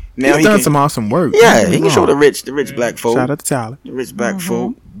 Now he's done some awesome work. Yeah, he can show the rich black folk. Shout out to Tyler. The rich black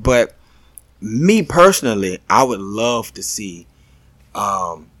folk. But me personally, I would love to see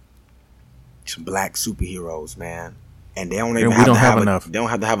some black superheroes, man. And they don't even have enough. They don't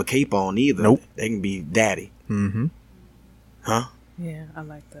have to have a cape on either. Nope. They can be daddy. Mm-hmm. Huh? Yeah, I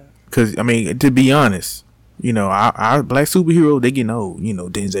like that. Because, I mean, to be honest, our black superhero, they getting old.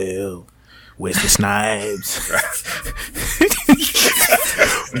 Denzel, Wesley Snipes.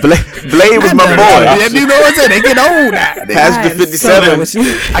 Blade was my boy. You know what I'm saying? They get old now. Past the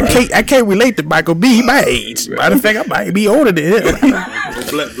 57. I can't relate to Michael B. My age. Matter of fact, I might be older than him.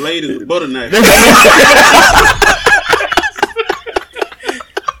 Blade is a butter knife.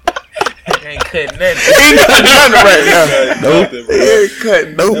 Ain't cutting nothing. Ain't cutting nothing right now. Nope. Ain't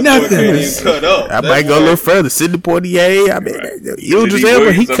cutting nothing. Cut up. I might go a little further. Sidney Poitier. I mean, Idris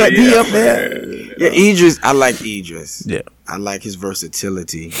Elba, he cut me up there. Yeah, Idris. I like Idris. Yeah. I like his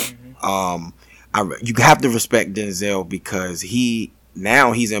versatility. You have to respect Denzel because he's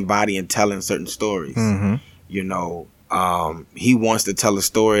embodying telling certain stories. Mm-hmm. He wants to tell a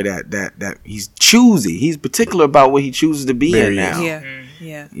story that he's choosy. He's particular about what he chooses to be in now.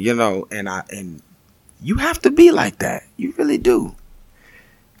 Yeah. And you have to be like that. You really do.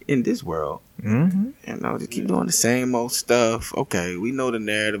 In this world. Mm-hmm. Just keep doing the same old stuff. Okay, we know the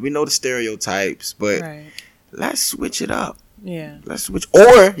narrative, we know the stereotypes, but let's switch it up. Yeah. Let's switch.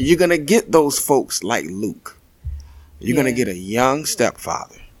 Or you're gonna get those folks like Luke. You're gonna get a young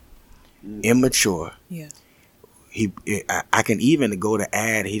stepfather, immature. Yeah. I can even go to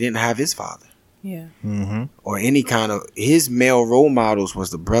add he didn't have his father. Yeah. Mm-hmm. Or any kind of his male role models was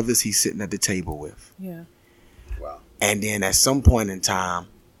the brothers he's sitting at the table with. Yeah. Wow. And then at some point in time,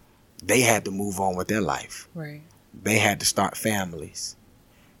 they had to move on with their life. Right. They had to start families.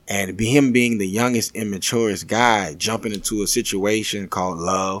 And him being the youngest, immaturest guy, jumping into a situation called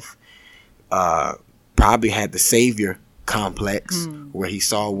love, probably had the savior complex where he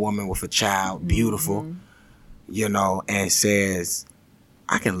saw a woman with a child, beautiful, and says,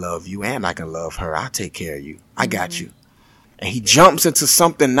 I can love you and I can love her. I'll take care of you. I got you. And he jumps into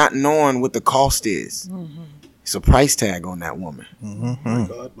something not knowing what the cost is. It's a price tag on that woman.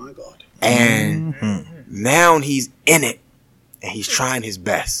 My God. And now he's in it. and he's trying his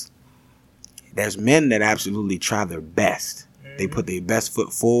best. There's men that absolutely try their best. They put their best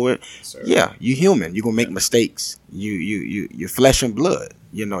foot forward. Yeah, you're human. You're gonna make mistakes. You're flesh and blood.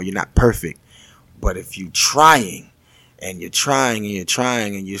 You know, you're not perfect. But if you're trying and you're trying and you're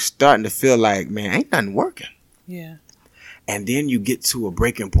trying and you're starting to feel like, man, ain't nothing working. Yeah. And then you get to a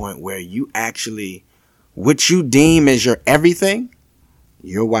breaking point where you actually, what you deem as your everything,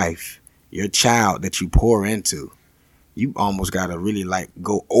 your wife, your child that you pour into, you almost got to really like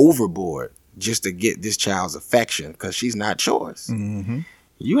go overboard just to get this child's affection because she's not yours. Mm-hmm.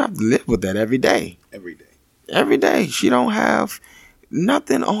 You have to live with that every day. Every day. Every day. She don't have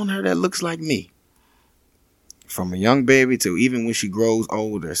nothing on her that looks like me. From a young baby to even when she grows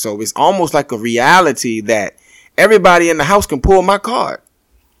older. So it's almost like a reality that everybody in the house can pull my card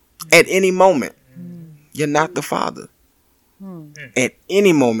at any moment. You're not the father. At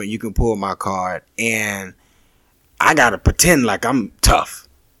any moment you can pull my card and I got to pretend like I'm tough.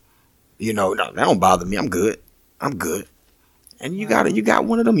 You know, no, that don't bother me. I'm good. And you got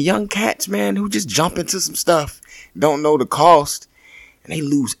one of them young cats, man, who just jump into some stuff, don't know the cost, and they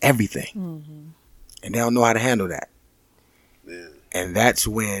lose everything. Mm-hmm. And they don't know how to handle that. Man. And that's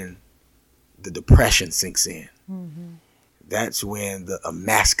when the depression sinks in. Mm-hmm. That's when the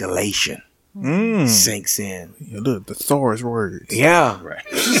emasculation sinks in. The thesaurus word. Yeah. Right.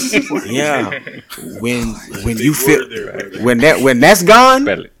 Yeah. When you feel there, when that's gone.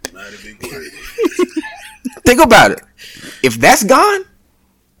 Think about it. If that's gone,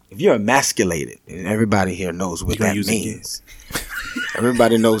 if you're emasculated, and everybody here knows what that means.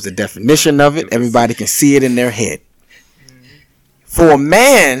 Everybody knows the definition of it. Everybody can see it in their head. For a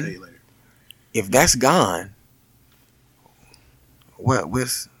man, if that's gone, why am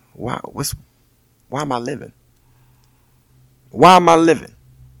I living? Why am I living?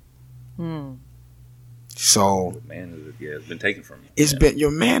 So manhood has been taken from you. It's been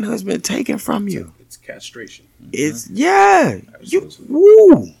your manhood's been taken from you. It's castration. It's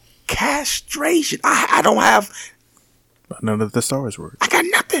castration. I don't have none of the thesaurus words. I got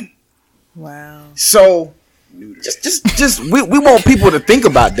nothing. Wow. So just we want people to think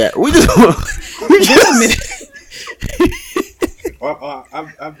about that. We just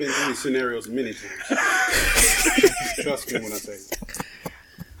I've been in these scenarios many times. Trust me when I say it.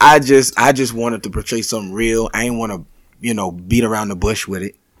 I just wanted to portray something real. I ain't want to, beat around the bush with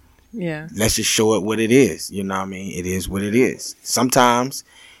it. Yeah. Let's just show it what it is. You know what I mean? It is what it is. Sometimes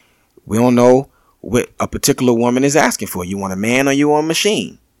we don't know what a particular woman is asking for. You want a man or you want a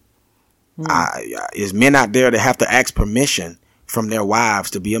machine? There's men out there that have to ask permission from their wives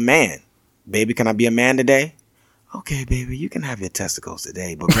to be a man. Baby, can I be a man today? Okay, baby, you can have your testicles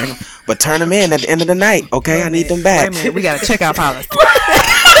today, but bring them, but turn them in at the end of the night. Okay, I need them back. Wait a minute, we got to check out policy.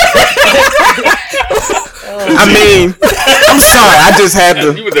 I mean, I'm sorry, I just had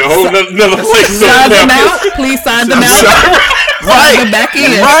to. You were the whole another place. Sign them out. Please sign them out. Right, sign them back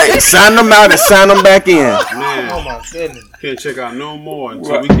in. Right, sign them out and sign them back in. Man, oh my goodness, can't check out no more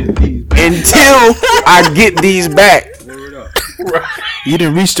until we get these back. Until I get these back. Word up. You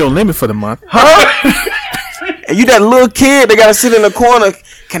didn't reach your limit for the month, huh? And you that little kid that gotta sit in the corner.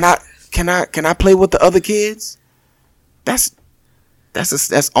 Can I play with the other kids? That's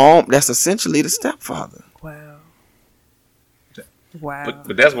essentially the stepfather. Wow.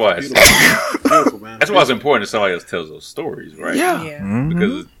 But that's why that's why it's important that somebody else tells those stories, right? Yeah. Mm-hmm.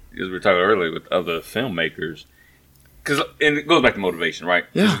 Because as we were talking earlier with other filmmakers, and it goes back to motivation, right?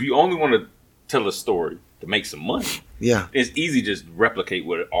 Yeah. If you only want to tell a story to make some money, yeah, it's easy to just replicate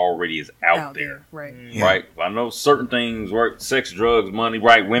what already is out there. Right. Yeah. Right. If I know certain things work, sex, drugs, money,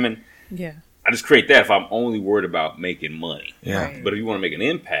 right, women. Yeah. I just create that if I'm only worried about making money. Yeah. Right. But if you want to make an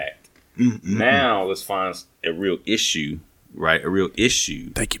impact, now let's find a real issue, right? A real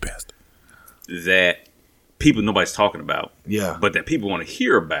issue. Thank you, Pastor. That nobody's talking about. Yeah. But that people want to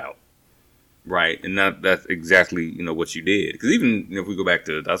hear about. Right. And that's exactly, what you did. Because even if we go back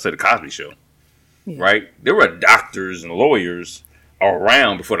to, I'll say the Cosby Show. Yeah. Right? There were doctors and lawyers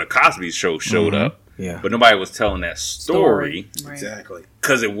around before the Cosby Show showed up. Yeah. But nobody was telling that story. Right. Exactly.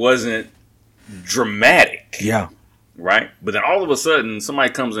 Because it wasn't dramatic. Yeah. Right? But then all of a sudden,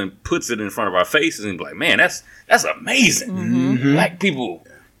 somebody comes and puts it in front of our faces and be like, man, that's amazing. Mm-hmm. Like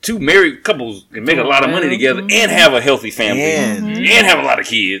two married couples can make a lot of money together and have a healthy family and have a lot of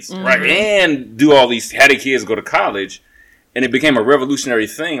kids, right? And do all these, have their kids go to college. And it became a revolutionary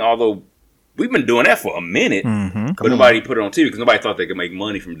thing, although we've been doing that for a minute, but nobody put it on TV because nobody thought they could make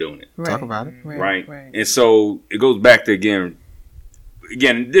money from doing it. Right. Talk about it. Right. And so it goes back to, again,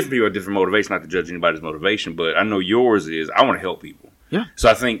 different people have different motivation, not to judge anybody's motivation, but I know yours is, I want to help people. Yeah. So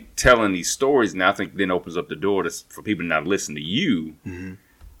I think telling these stories now, I think then opens up the door for people to not listen to you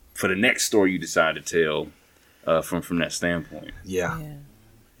for the next story you decide to tell from that standpoint. Yeah.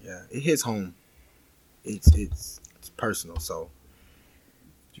 It hits home. It's personal. So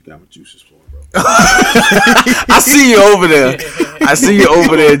you got my juices flowing, bro. I see you over there.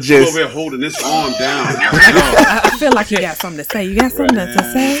 Just over there holding this arm down. I feel like you got something to say. You got something to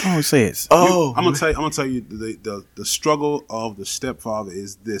say? Oh, say it. I'm gonna tell you the struggle of the stepfather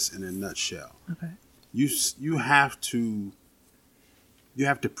is this in a nutshell. Okay. You have to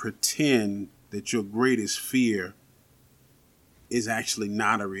pretend that your greatest fear is actually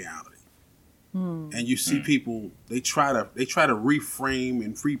not a reality. And you see people, they try to reframe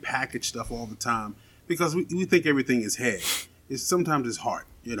and repackage stuff all the time because we think everything is head. Sometimes it's heart,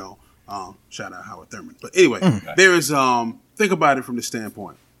 you know. Shout out Howard Thurman. But anyway, there is think about it from the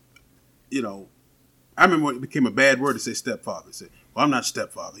standpoint. You know, I remember when it became a bad word to say stepfather. Say, well, I'm not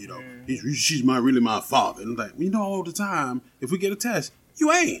stepfather, you know. She's really my father. And I'm like, you know, all the time, if we get a test,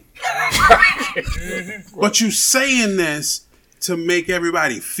 you ain't. But you saying this to make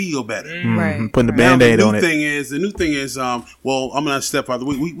everybody feel better. Right. Putting the Band-Aid on it. The new thing is, well, I'm not a stepfather.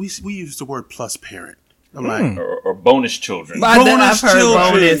 We use the word plus parent. I'm like, or bonus children. Bonus children.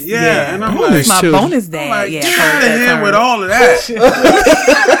 Bonus. Yeah. And I'm bonus like, my bonus dad. like, Yeah. get out of here with all of that. Who's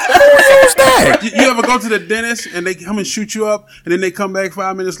that? You ever go to the dentist and they come and shoot you up, and then they come back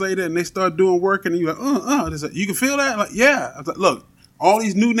 5 minutes later and they start doing work, and you're like, you can feel that? Like, yeah. I was like, look. All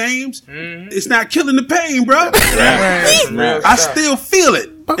these new names, it's not killing the pain, bro. I still feel it.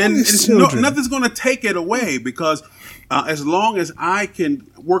 And nothing's going to take it away because as long as I can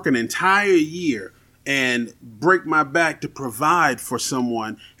work an entire year and break my back to provide for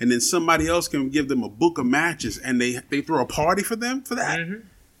someone, and then somebody else can give them a book of matches and they throw a party for them for that,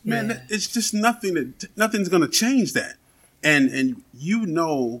 man, it's just nothing's going to change that. And you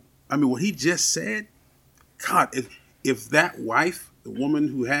know, I mean, what he just said, God, if that wife, the woman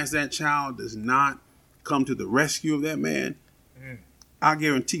who has that child, does not come to the rescue of that man, I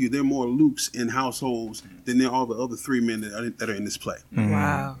guarantee you there are more Lukes in households than there are the other 3 men that are in this play.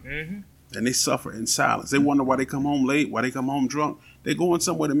 Wow. And they suffer in silence. They wonder why they come home late, why they come home drunk. They're going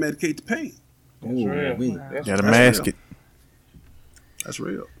somewhere to medicate the pain. Gotta mask it. That's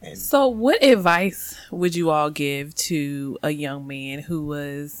real. So what advice would you all give to a young man who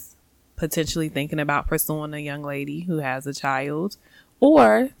was potentially thinking about pursuing a young lady who has a child,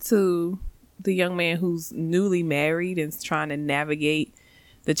 or to the young man who's newly married and is trying to navigate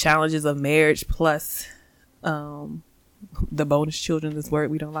the challenges of marriage plus the bonus children, this word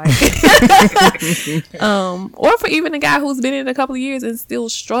we don't like, or for even a guy who's been in a couple of years and still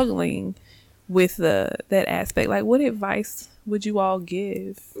struggling with that aspect? Like, what advice would you all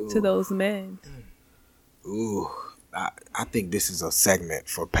give to those men? I think this is a segment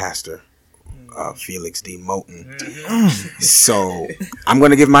for Pastor Felix D. Moten. So I'm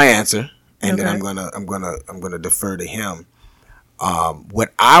going to give my answer, and then I'm gonna defer to him.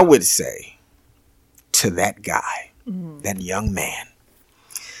 What I would say to that guy, that young man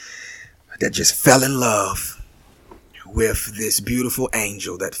that just fell in love with this beautiful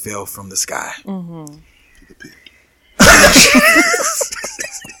angel that fell from the sky.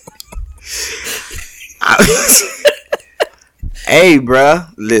 Hey,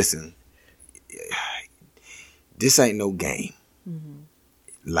 bruh, listen. This ain't no game.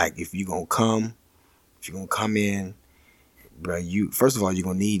 Like, if you're gonna come in, bruh, first of all, you're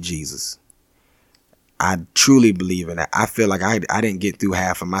gonna need Jesus. I truly believe in that. I feel like I didn't get through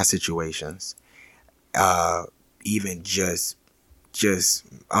half of my situations. Even just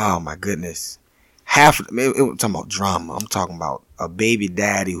oh my goodness. I'm talking about drama. I'm talking about a baby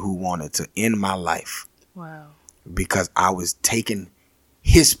daddy who wanted to end my life. Wow. Because I was taking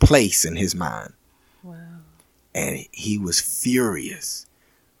his place in his mind. Wow. And he was furious.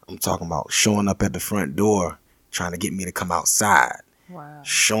 I'm talking about showing up at the front door, trying to get me to come outside. Wow.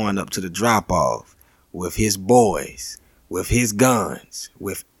 Showing up to the drop-off with his boys, with his guns,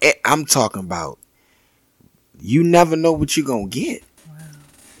 I'm talking about, you never know what you're going to get. Wow.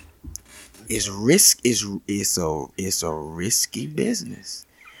 It's a risky business.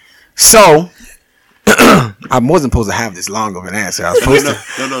 So, I wasn't supposed to have this long of an answer. I was supposed to.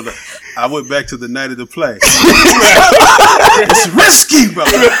 No. I went back to the night of the play. It's risky,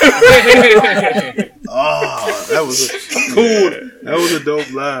 brother. Oh, that was cool. That was a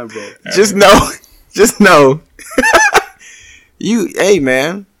dope line, bro. Just know. Hey,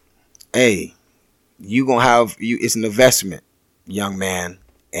 man. Hey, you gonna have it's an investment, young man,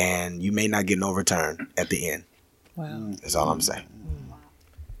 and you may not get no return at the end. Wow. That's all I'm saying.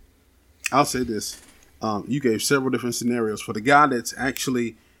 I'll say this. you gave several different scenarios. For the guy that's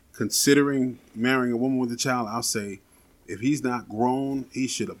actually considering marrying a woman with a child, I'll say, if he's not grown, he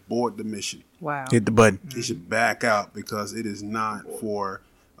should abort the mission. Wow. Hit the button. He should back out because it is not for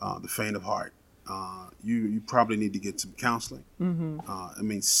the faint of heart. You probably need to get some counseling. I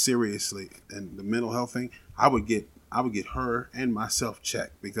mean, seriously, and the mental health thing. I would get her and myself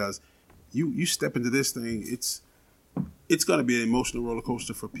checked because you step into this thing. It's going to be an emotional roller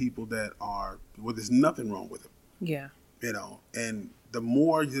coaster for people that are there's nothing wrong with them. Yeah. And the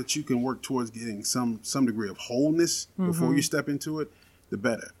more that you can work towards getting some degree of wholeness before you step into it, the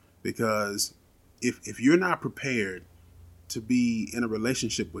better. Because if you're not prepared to be in a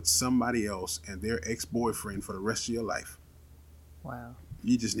relationship with somebody else and their ex-boyfriend for the rest of your life, wow,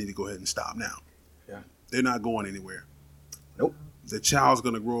 you just need to go ahead and stop now. Yeah. They're not going anywhere. Nope. The child's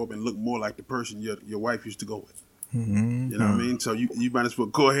going to grow up and look more like the person your wife used to go with. Mm-hmm. You know what I mean? So you might as well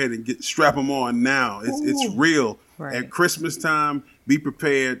go ahead and strap them on now. It's real. Right. At Christmas time, be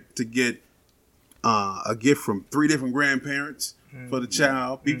prepared to get a gift from 3 different grandparents for the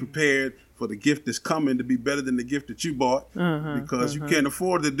child. Be prepared for the gift that's coming to be better than the gift that you bought because you can't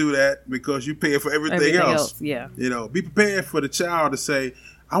afford to do that because you pay for everything else. Yeah. Be prepared for the child to say,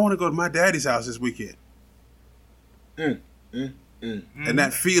 I want to go to my daddy's house this weekend. And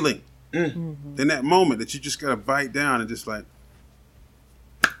that feeling, in that moment that you just got to bite down and just like.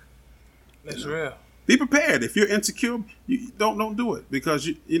 That's real. Be prepared. If you're insecure, you don't do it because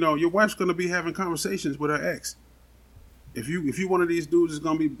your wife's going to be having conversations with her ex. If you one of these dudes is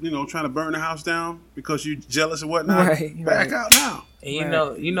going to be trying to burn the house down because you're jealous and whatnot, back out now.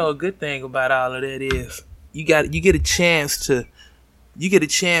 And you know a good thing about all of that is you get a chance to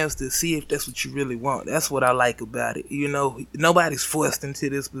see if that's what you really want. That's what I like about it. Nobody's forced into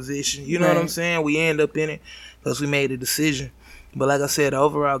this position. You know what I'm saying? We end up in it because we made a decision. But like I said, the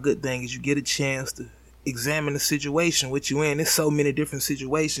overall good thing is you get a chance to examine the situation which you in. There's so many different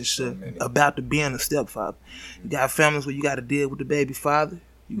situations about to being a stepfather. You got families where you got to deal with the baby father.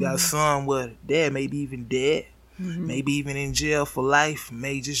 You got a son where dad maybe even dead, maybe even in jail for life,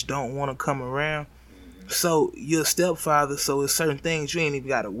 may just don't want to come around. So you're a stepfather, so it's certain things you ain't even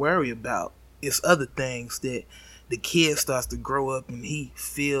got to worry about. It's other things that the kid starts to grow up and he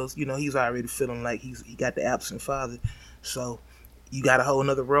feels, he's already feeling like he got the absent father. So you got a whole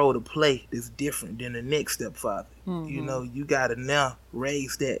nother role to play that's different than the next stepfather. You got to now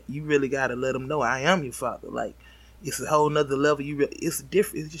raise that. You really got to let them know I am your father. Like, it's a whole nother level. It's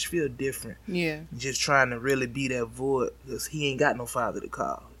different. It just feel different. Yeah. Just trying to really be that void because he ain't got no father to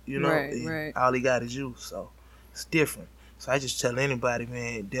call. Right. All he got is you. So it's different. So I just tell anybody,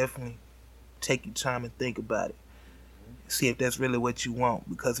 man, definitely take your time and think about it. See if that's really what you want.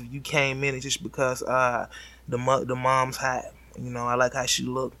 Because if you came in it just because the mom's hot, I like how she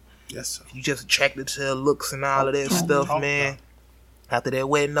look. Yes, sir. If you just attracted to her looks and all of that stuff, man. After that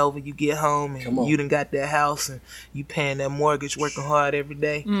wedding over, you get home and you done got that house and you paying that mortgage, working hard every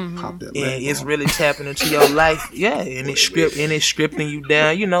day. And it's really tapping into your life. Yeah, and it's scripting you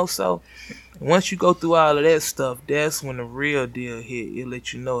down, So once you go through all of that stuff, that's when the real deal hit. It'll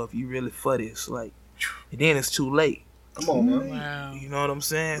let you know if you really for this. Like, and then it's too late. Come on, man. Wow. You know what I'm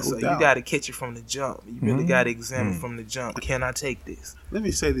saying? So you got to catch it from the jump. You really got to examine from the jump. Can I take this? Let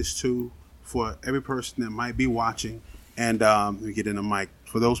me say this, too, for every person that might be watching. And let me get in the mic.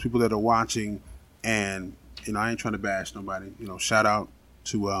 For those people that are watching, and, I ain't trying to bash nobody. Shout out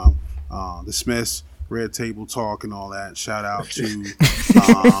to the Smiths, Red Table Talk and all that. Shout out to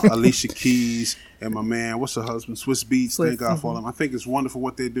Alicia Keys and my man, what's her husband, Swiss Beats. Thank God for them. I think it's wonderful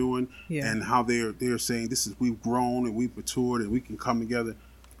what they're doing and how they're saying we've grown and we've matured and we can come together.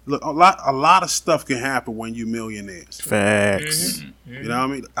 Look, a lot of stuff can happen when you millionaires. Facts. You know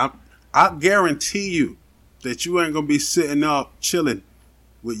what I mean? I guarantee you that you ain't gonna be sitting up chilling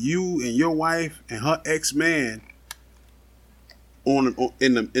with you and your wife and her ex-man in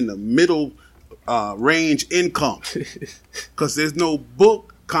the middle range income, because there's no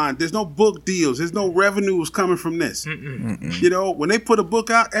book deals, there's no revenues coming from this. When they put a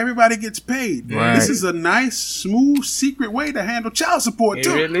book out, everybody gets paid. Right. This is a nice, smooth, secret way to handle child support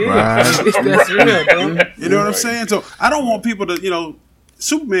too. Really is. That's real, bro. You know what I'm saying? So I don't want people to,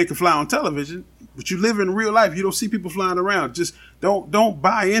 Superman can fly on television, but you live in real life. You don't see people flying around. Just don't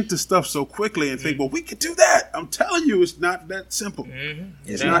buy into stuff so quickly and think, well, we could do that. I'm telling you, it's not that simple.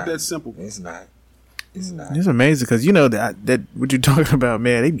 It's not that simple. It's not. It's amazing because you know that what you're talking about,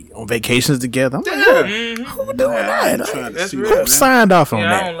 man. They be on vacations together. I'm like, who doing that? Who signed off on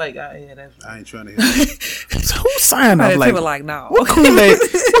that? I don't like. I ain't trying to hear that. So who signed off? Like no. What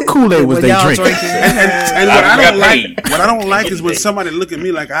Kool-Aid was they drinking? And what I don't like is when somebody look at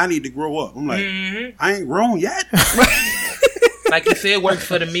me like I need to grow up. I'm like, I ain't grown yet. Like you said, it works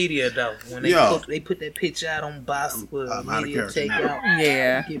for the media though. When they put that picture out on Boss for media takeout,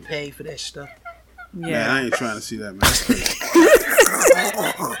 yeah, get paid for that stuff. Yeah, man, I ain't trying to see that, man.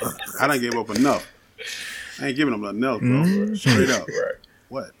 I done gave up enough. I ain't giving them enough, bro. Straight up. Right.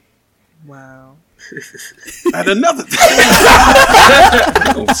 What? wow. And another thing.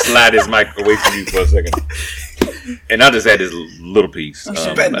 I'm gonna slide this mic away from you for a second. And I'll just add this little piece. As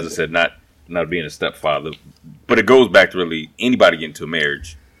I said, not being a stepfather, but it goes back to really anybody getting into a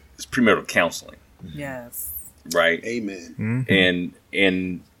marriage. It's premarital counseling. Yes. Right. Amen. And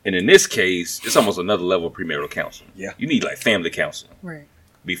in this case, it's almost another level of premarital counseling. Yeah. You need like family counseling. Right.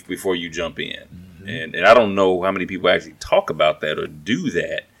 Before you jump in. And I don't know how many people actually talk about that or do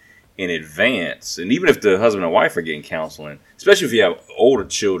that in advance. And even if the husband and wife are getting counseling, especially if you have older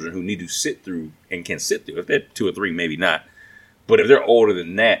children who need to sit through and can sit through, if they're 2 or 3, maybe not. But if they're older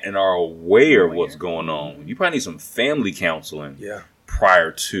than that and are aware of what's going on, you probably need some family counseling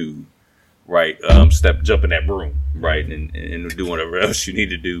prior to, right, jump in that broom, right, and do whatever else you need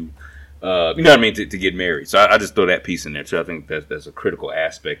to do. You know what I mean, to get married. So I just throw that piece in there too. I think that's a critical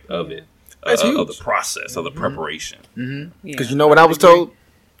aspect of it, of the process, of the preparation. Because you know what I was told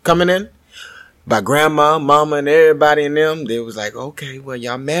coming in? By grandma, mama, and everybody in them, they was like, okay, well,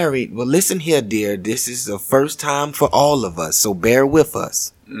 y'all married. Well, listen here, dear. This is the first time for all of us, so bear with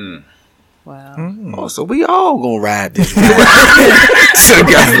us. Wow. Oh, so we all gonna ride this ride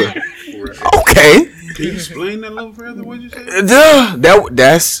together. Okay. Can you explain that a little further? What you say?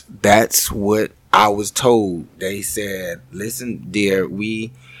 That's what I was told. They said, listen, dear,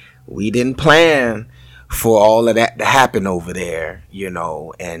 we didn't plan for all of that to happen over there, you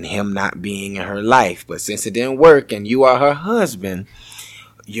know, and him not being in her life. But since it didn't work and you are her husband,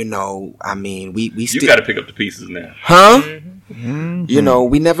 you know, I mean, we still... You got to pick up the pieces now. Huh? You know,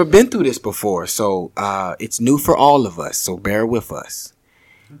 we never been through this before. So it's new for all of us. So bear with us.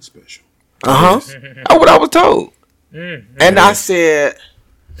 That's special. That's what I was told. And I said,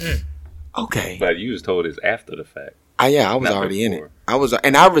 okay. But you was told it's after the fact. I was already in it.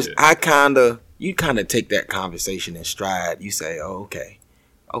 You kind of take that conversation in stride. You say, oh,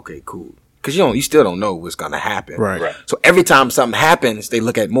 okay, cool. Because you still don't know what's going to happen. Right. So every time something happens, they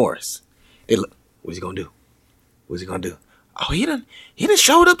look at Morris. They look, what's he going to do? What's he going to do? Oh, he done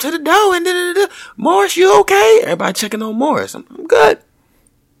showed up to the door and Morris, you okay? Everybody checking on Morris. I'm good.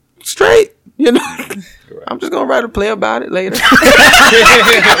 Straight. You know, I'm just gonna write a play about it later.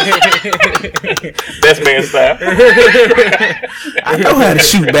 Best man style. I know how to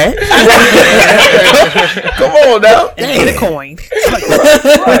shoot back. Come on now. Get a coin.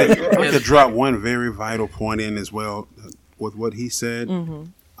 I'd like to drop one very vital point in as well with what he said,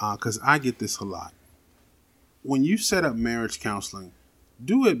 because I get this a lot. When you set up marriage counseling,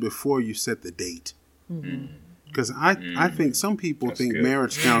 do it before you set the date. Because I think some people think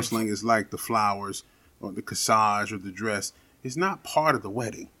marriage counseling is like the flowers or the corsage or the dress. It's not part of the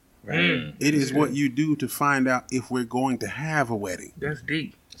wedding. Right. It is what you do to find out if we're going to have a wedding. That's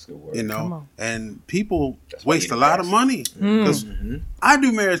deep. That's good word. You know, and people waste a lot of money. Because I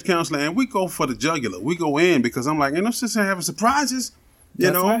do marriage counseling and we go for the jugular. We go in because I'm like, ain't no sense in having surprises.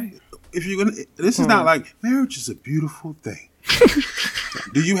 You know, right. If you're gonna, this is not like marriage is a beautiful thing.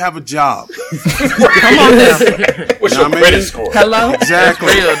 Do you have a job? Come on now. What's your credit score? Hello? Exactly.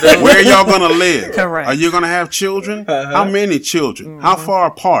 Where are y'all going to live? Correct. Are you going to have children? How many children? How far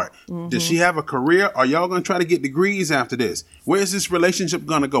apart? Does she have a career? Are y'all going to try to get degrees after this? Where is this relationship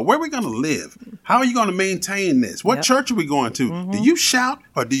going to go? Where are we going to live? How are you going to maintain this? What church are we going to? Do you shout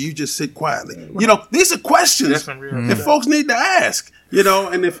or do you just sit quietly? You know, these are questions that folks need to ask. You know,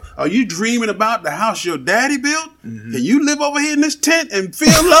 and are you dreaming about the house your daddy built? Can you live over here in this tent and feel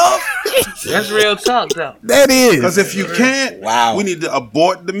love? That's real talk, though. That is. Because if you can't, we need to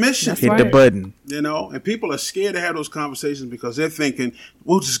abort the mission. Hit the button. You know, and people are scared to have those conversations because they're thinking,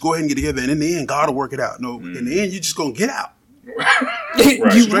 we'll just go ahead and get together, and in the end, God will work it out. No, in the end, you're just going to get out.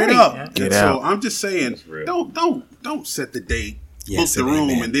 Straight up. Yeah. Get out. So I'm just saying, don't set the date, book the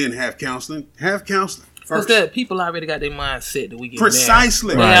room, and then have counseling. Have counseling. Because people already got their mindset that we get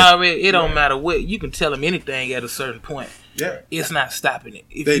precisely. Married. They already, it don't matter what, you can tell them anything at a certain point. it's not stopping it.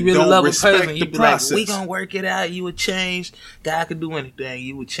 If They you really don't love a respect person, the you be process. like, we gonna work it out. You would change. God could do anything.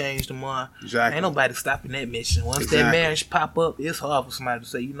 You would change tomorrow. Exactly. Ain't nobody stopping that mission. Once Exactly. that marriage pop up, it's hard for somebody to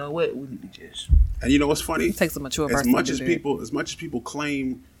say, you know what, we need to just. And you know what's funny? It takes a mature As person much to as do people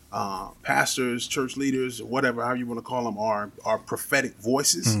claim pastors, church leaders, whatever, however you want to call them, are prophetic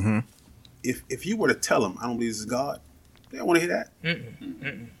voices. Mm-hmm. If you were to tell them, I don't believe this is God, they don't want to hear that.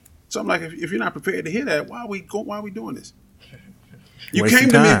 So I'm like, if you're not prepared to hear that, why are we doing this? You Wasting came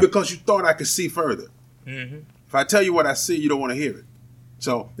to time. me because you thought I could see further. If I tell you what I see, you don't want to hear it.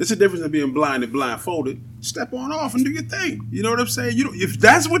 So it's a difference in being blind and blindfolded. Step on off and do your thing. You know what I'm saying? If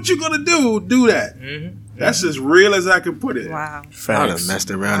that's what you're gonna do that. That's as real as I can put it. Wow. I done Facts. messed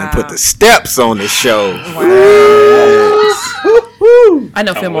around and put the steps on the show. I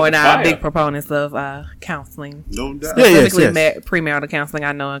know Fillmore and I are fire. big proponents of counseling. No doubt. Specifically yes. premarital counseling.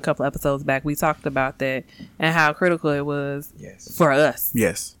 I know a couple episodes back we talked about that and how critical it was for us.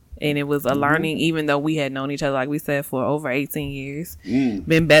 Yes. And it was a learning, even though we had known each other, like we said, for over 18 years,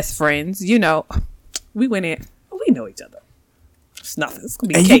 been best friends. You know, we went in, we know each other. It's nothing. It's gonna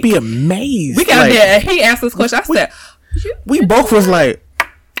be And cake. you'd be amazed. We got like, there. He asked this question. I said, we both was like,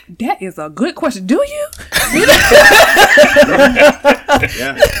 "That is a good question. Do you?"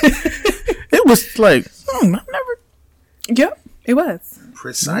 Yeah. it was like, I've never. Yep, it was.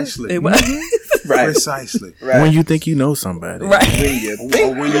 Precisely. It was. Precisely. When you think you know somebody. Right.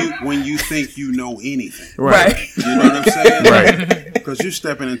 Or when you think you know anything. Right. You know what I'm saying? Right. Because you're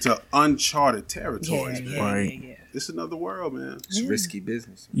stepping into uncharted territories, Yeah, man. yeah, Right. yeah, yeah. It's another world, man. It's risky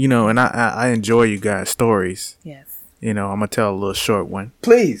business. You know, and I enjoy you guys' stories. Yes. You know, I'm gonna tell a little short one.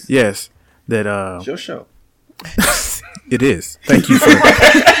 Please. Yes, that It's your show. it is. Thank you for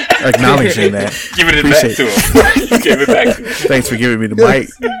acknowledging that. Give it Appreciate back to him. Give it back to him. Thanks for giving me the mic.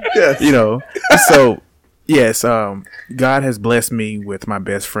 Yes. You know, so yes, God has blessed me with my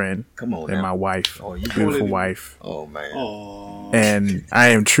best friend Come on and now. my wife, Oh, you beautiful really- wife, Oh, man. Oh. and I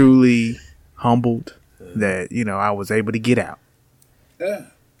am truly humbled that I was able to get out. Yeah.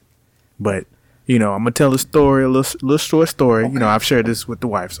 But I'm gonna tell a story, a little short story. Okay. I've shared this with the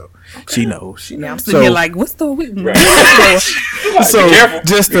wife, so she knows. Yeah, I'm sitting here like, what's the So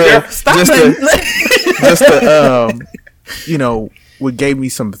just what gave me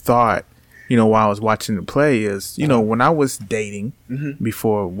some thought, while I was watching the play is, when I was dating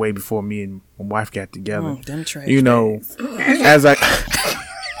way before me and my wife got together, as I.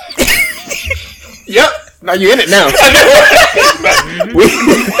 Yep. Now you're in it now.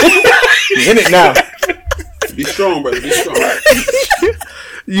 You're in it now. Be strong, brother. Be strong.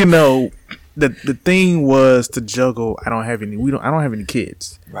 The thing was to juggle. I don't have any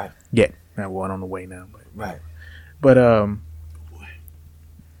kids. Right. Yet. I have one on the way now. Right. But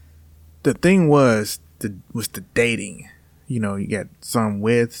the thing was the dating. You got some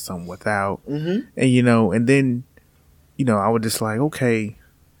with, some without, and and then I was just like, okay,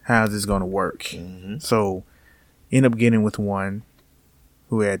 how's this gonna work? So, end up getting with one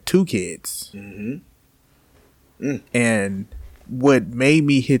who had 2 kids, and what made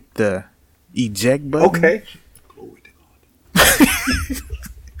me hit the eject button? Okay.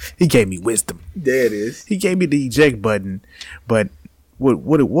 He gave me wisdom. There it is. He gave me the eject button, but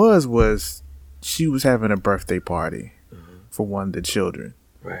what it was she was having a birthday party for one of the children.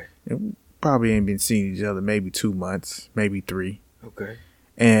 Right. And we probably ain't been seeing each other maybe 2 months, maybe 3. Okay.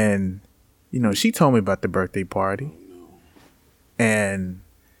 And she told me about the birthday party, and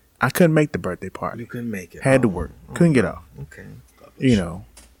I couldn't make the birthday party. You couldn't make it. Had to work. Couldn't get off. Okay.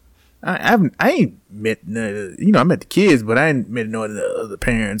 I ain't met none of I met the kids, but I ain't met none of the other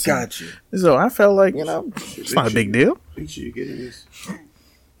parents. Got you. So I felt like it's not a big deal. Make sure you get in this.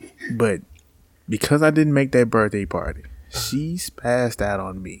 But because I didn't make that birthday party, she passed out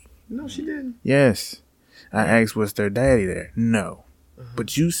on me. No, she didn't. Yes. I asked, was their daddy there? No.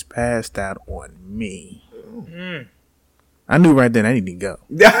 But you passed out on me. I knew right then I needed to go.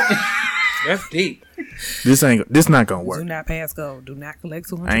 That's deep. This not gonna work. Do not pass go. Do not collect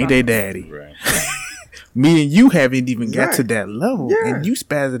 $200. I ain't their daddy. Right. Me and you haven't even got Right. to that level, Yeah. and you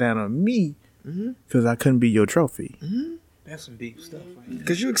spazzing out on me because I couldn't be your trophy. That's some deep stuff. Right?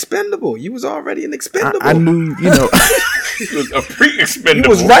 Because you expendable. You was already an expendable. I knew, It was a pre-expendable. He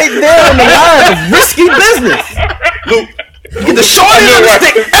was right there on the line of risky business. Get the short end of the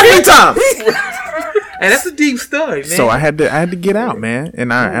stick every time. And that's a deep story, man. so I had to get out, man, and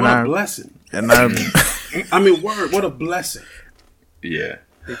What a I blessing. I I mean, word. What a blessing. Yeah.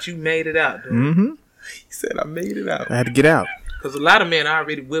 that you made it out, dude. He said, I made it out. had to get out. Because a lot of men are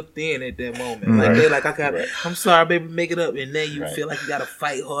already whipped in at that moment. Like they like, I'm sorry, baby, make it up, and then you feel like you got to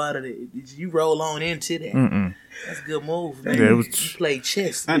fight harder. You roll on into that. Mm-mm. That's a good move, man. Yeah, You play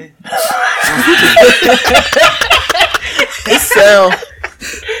chess, man.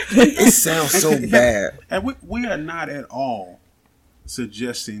 It sounds so bad. And we are not at all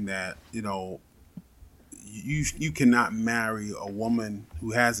suggesting that, you know, you cannot marry a woman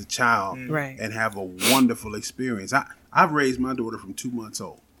who has a child and have a wonderful experience. I've raised my daughter from 2 months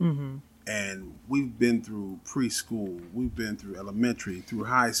old. Mm-hmm. And we've been through preschool, we've been through elementary, through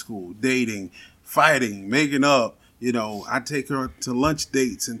high school, dating, fighting, making up. You know, I take her to lunch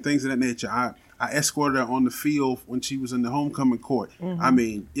dates and things of that nature. I escorted her on the field when she was in the homecoming court. Mm-hmm. I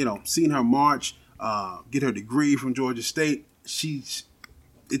mean, you know, seen her march, get her degree from Georgia State. It's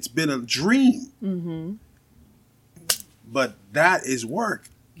been a dream. Mm-hmm. But that is work.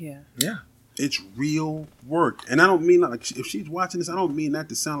 Yeah. Yeah. It's real work. And I don't mean like if she's watching this, I don't mean that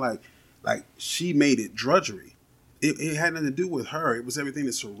to sound like she made it drudgery. It had nothing to do with her. It was everything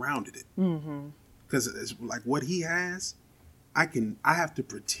that surrounded it. Because it's like what he has, I have to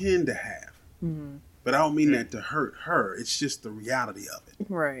pretend to have. Mm-hmm. But I don't mean that to hurt her. It's just the reality of it.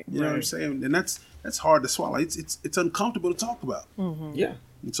 Right. You know what I'm saying? And that's hard to swallow. It's uncomfortable to talk about. Mm-hmm. Yeah.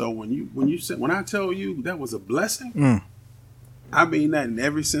 And so when I tell you that was a blessing, I mean that in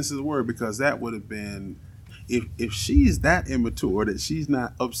every sense of the word, because that would have been, if she's that immature that she's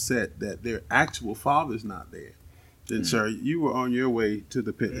not upset that their actual father's not there, then sir, you were on your way to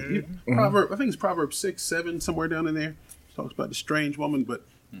the pit. I think it's Proverbs 6, 7, somewhere down in there. Talks about the strange woman, but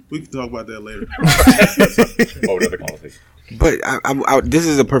we can talk about that later. But this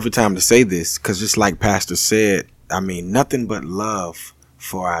is a perfect time to say this, because just like Pastor said, I mean, nothing but love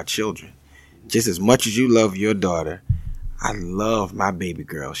for our children. Just as much as you love your daughter, I love my baby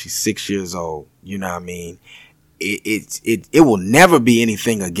girl. She's 6 years old. You know what I mean? It will never be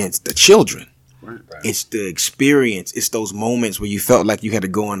anything against the children. Right. It's the experience. It's those moments where you felt like you had to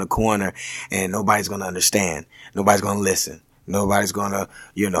go in the corner and nobody's going to understand. Nobody's going to listen. Nobody's going to,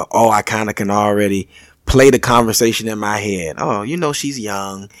 I kind of can already play the conversation in my head. Oh, she's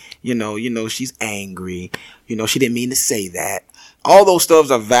young. She's angry. She didn't mean to say that. All those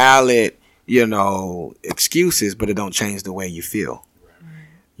stuffs are valid, excuses, but it don't change the way you feel.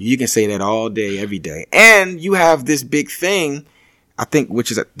 You can say that all day, every day. And you have this big thing, I think,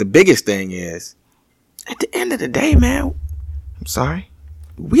 which is the biggest thing is, at the end of the day, man, I'm sorry,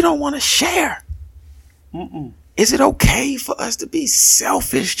 we don't want to share. Mm-mm. Is it okay for us to be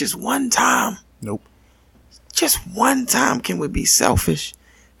selfish just one time? Nope. Just one time can we be selfish?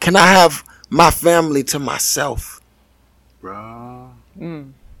 Can I have my family to myself? Bruh.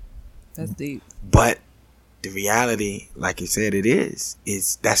 That's deep. But the reality, like you said,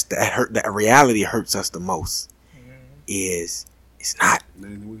 that reality hurts us the most. Is it's not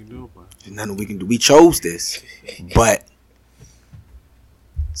nothing we can do about it. There's nothing we can do. We chose this, but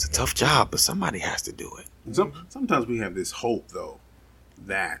it's a tough job. But somebody has to do it. Sometimes we have this hope, though,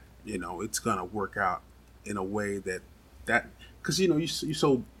 that it's gonna work out in a way that because you're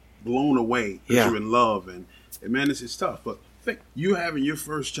so blown away because you're in love and man, it's tough. But think you having your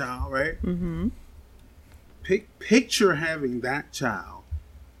first child, right? Mm-hmm. Picture having that child,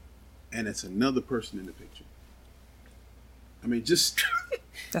 and it's another person in the picture. I mean, just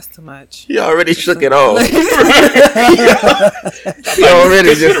that's too much. He already shook it off. He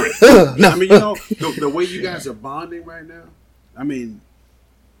already just. I mean, the way you guys are bonding right now. I mean,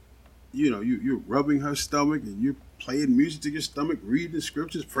 you're rubbing her stomach and you're playing music to your stomach, reading the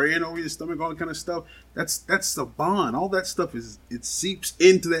scriptures, praying over your stomach, all that kind of stuff. That's the bond. All that stuff it seeps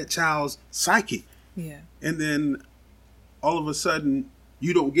into that child's psyche. Yeah. And then all of a sudden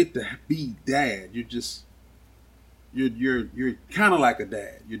you don't get to be dad. You're just you're kind of like a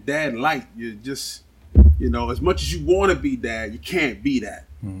dad. You're dad light. You're just as much as you want to be dad, you can't be that.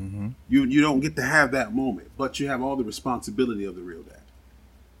 Mm-hmm. You don't get to have that moment, but you have all the responsibility of the real dad.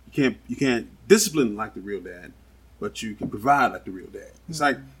 You can't discipline like the real dad, but you can provide like the real dad. It's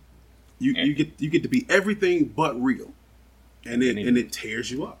like you get to be everything but real, and it tears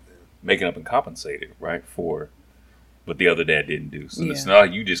you up. Making up and compensated, right, for what the other dad didn't do. So it's not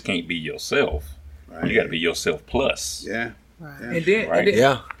like you just can't be yourself. Right. You got to be yourself plus. Yeah. Right. Yeah. And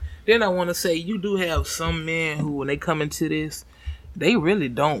then, then I want to say, you do have some men who, when they come into this, they really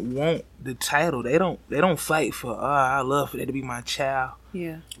don't want the title. They don't fight for, I love for that to be my child.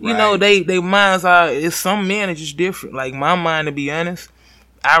 Yeah. They minds are, it's some men are just different. Like my mind, to be honest,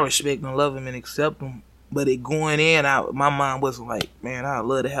 I respect and love them and accept them. But it going in, my mind wasn't like, man, I'd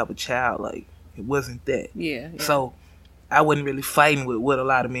love to have a child. Like, it wasn't that. Yeah. So, I wasn't really fighting with what a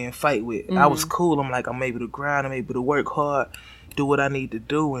lot of men fight with. I was cool. I'm like, I'm able to grind. I'm able to work hard, do what I need to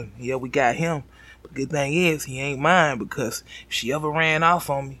do. And yeah, we got him. But the good thing is, he ain't mine, because if she ever ran off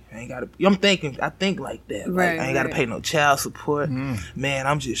on me, I ain't got to. I think like that. Right, I ain't got to pay no child support. Man,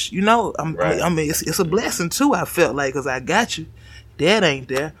 I'm just, I mean, it's a blessing too. I felt like, because I got you. Dad ain't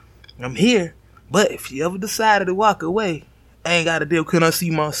there. I'm here. But if she ever decided to walk away, I ain't got to deal. Couldn't I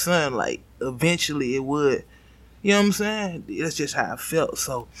see my son? Like, eventually it would. You know what I'm saying? That's just how I felt.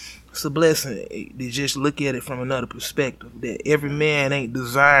 So it's a blessing to just look at it from another perspective, that every man ain't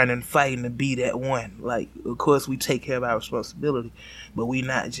desiring and fighting to be that one. Like, of course, we take care of our responsibility, but we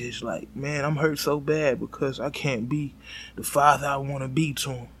not just like, man, I'm hurt so bad because I can't be the father I want to be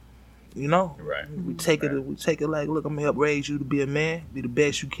to him. You know? Right. We take it like, look, I'm going to help raise you to be a man, be the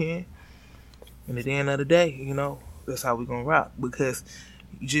best you can. And at the end of the day, that's how we going to rock. Because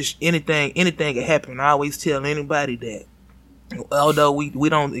just anything can happen. I always tell anybody that, although we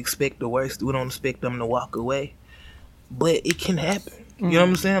don't expect the worst, we don't expect them to walk away, but it can happen. You know what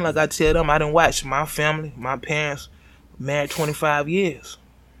I'm saying? Like I tell them, I done watched my family, my parents married 25 years,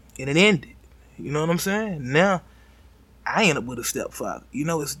 and it ended. You know what I'm saying? Now, I end up with a stepfather.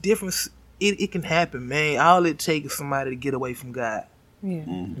 It's different. It can happen, man. All it takes is somebody to get away from God.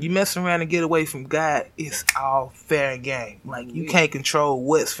 Yeah. You mess around and get away from God, it's all fair game. Like, you can't control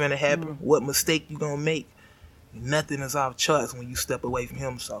what's finna happen, what mistake you gonna make. Nothing is off charts when you step away from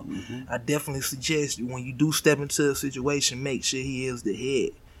him. So I definitely suggest when you do step into a situation, make sure he is the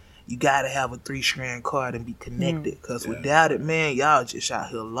head. You gotta have a 3-strand card and be connected, because without it, man, y'all just out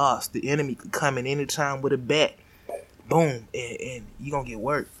here lost. The enemy could come in any time with a bat, boom, and you gonna get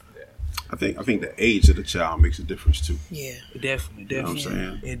worked. I think the age of the child makes a difference too. Yeah, definitely. You know what I'm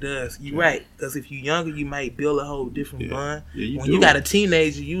saying? It does. You're right, because if you're younger, you might build a whole different bond. Yeah, when you got a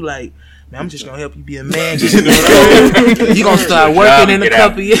teenager, you like, man, I'm just gonna help you be a man. You gonna start working in a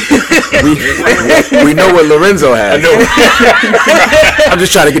couple years. We know what Lorenzo has. I'm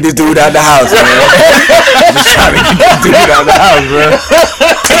just trying to get this dude out the house, man.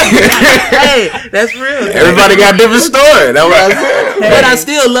 Hey, that's real. Everybody got a different story. That's what I said. But I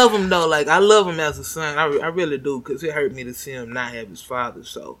still love him though. Like, I love him as a son. I really do, because it hurt me to see him not have his father.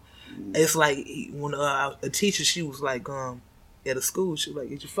 So it's like when a teacher, she was like, at a school, she was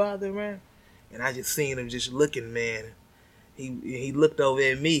like, "Is your father around?" And I just seen him just looking, man. He looked over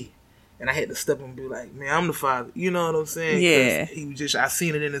at me, and I had to step and be like, "Man, I'm the father." You know what I'm saying? Yeah. He was just, I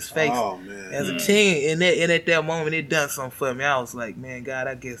seen it in his face. Oh man. As a teen, and at that moment, it done something for me. I was like, man, God,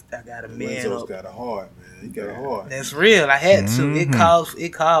 I guess I got a man Lorenzo's up. got a heart, man. He got a heart. That's real. I had to. It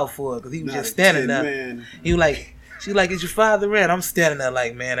called for it, because he was just standing there. Man. He was like, she like, "Is your father around?" I'm standing there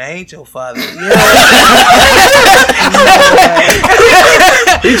like, man, I ain't your father. You know?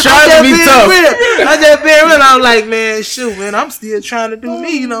 He trying to be tough. I just being real. I was like, man, shoot, man, I'm still trying to do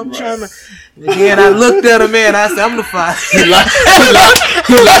me. I'm trying to. And then I looked at him, man. I said, "I'm the father." He locked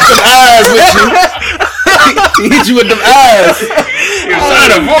them eyes with you. He hit you with them eyes. He was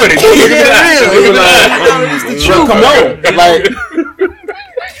trying to avoid it. It's the truth. Come on, like.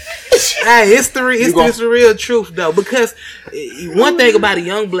 Hey, it's the real truth though, because one thing about a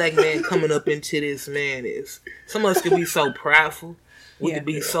young black man coming up into this, man, is some of us could be so prideful. We could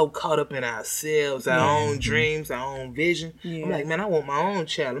be so caught up in ourselves, our own dreams, our own vision. I'm like, man, I want my own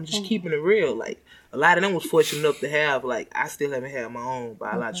child. I'm just keeping it real. Like, a lot of them was fortunate enough to have, like, I still haven't had my own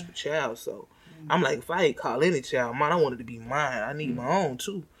biological child. So I'm like, if I ain't call any child mine, I want it to be mine. I need my own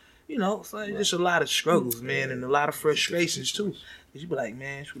too. So it's just a lot of struggles, man, and a lot of frustrations too. Cause you be like,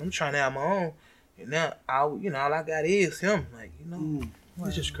 man, I'm trying to have my own, and now all I got is him. Like,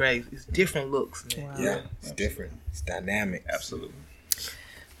 it's just crazy. It's different looks, man. Wow. Yeah, it's different. It's dynamic. Absolutely.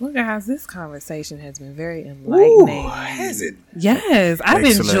 Well, guys, this conversation has been very enlightening. Ooh, has it? Yes, I've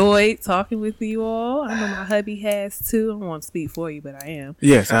Excellent. enjoyed talking with you all. I know my hubby has too. I don't want to speak for you, but I am.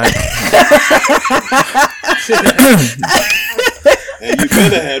 Yes, And you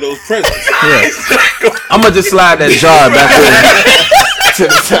better have those presents. I'm gonna just slide that jar back to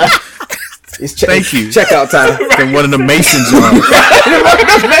the top. It's Thank you. Checkout time. Then one of the Mason jars.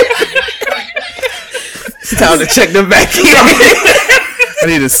 It's time to check them back in. I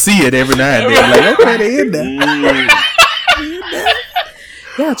need to see it every now and then. Like, okay, they in there.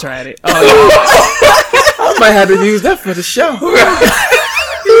 Y'all tried it. I might have to use that for the show.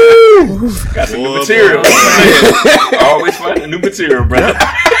 Got some new material. Always finding new material, brother.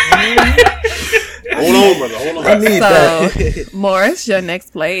 Hold on, brother. Hold on. I need that. Morris, your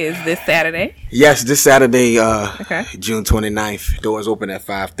next play is this Saturday. Yes, this Saturday, Okay. June 29th. Doors open at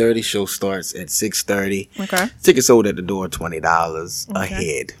 5:30. Show starts at 6:30. Okay. Tickets sold at the door $20 a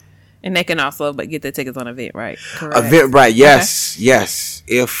head. And they can also get the tickets on Eventbrite. Correct. Eventbrite, yes, okay. Yes.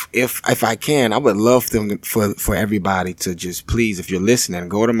 If I can, I would love them for everybody to just please, if you're listening,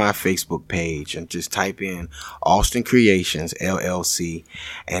 go to my Facebook page and just type in Austin Creations LLC,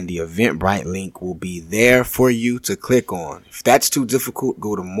 and the Eventbrite link will be there for you to click on. If that's too difficult,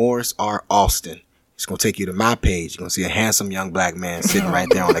 go to Morris R. Austin. It's gonna take you to my page. You're gonna see a handsome young black man sitting right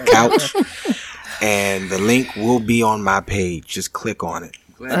there on the couch, and the link will be on my page. Just click on it.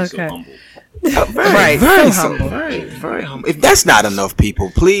 Glad so humble. Very humble. Very humble. If that's not enough,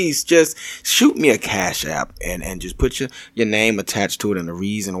 people, please just shoot me a Cash App and just put your name attached to it and the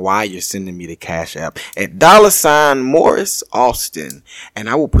reason why you're sending me the Cash App at $ Morris Austin, and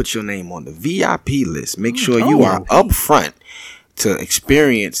I will put your name on the VIP list. Make sure you are up front to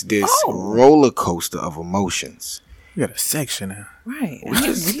experience this roller coaster of emotions. You got a section now. Right.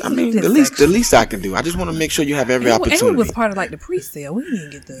 The least I can do. I just want to make sure you have every opportunity. And it was part of the pre-sale. We didn't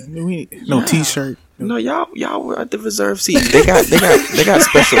get the T-shirt. No, y'all were at the reserved seats. They got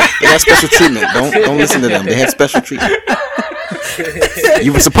special treatment. Don't listen to them. They had special treatment.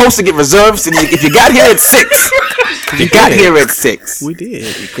 You were supposed to get reserves, and if you got here at 6, we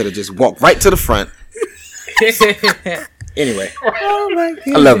did. You could have just walked right to the front. Anyway, oh my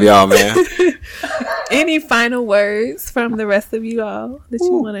goodness. I love y'all, man. Any final words from the rest of you all that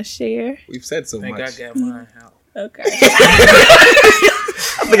you want to share? We've said so much. I got mine out. Okay. I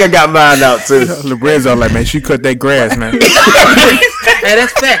think I got mine out too. LeBron's like, man, she cut that grass, man. Hey,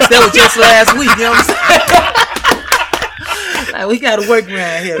 that's facts. That was just last week. You know what I'm saying? Like, we got to work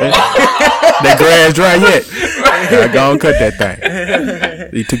around here. That grass dry yet? I go and cut that thing.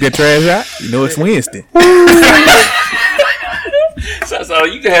 You took that trash out? You know it's Wednesday. So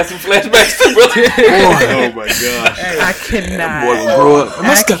you can have some flashbacks too, brother. Oh my gosh. I cannot. Boy, grow up.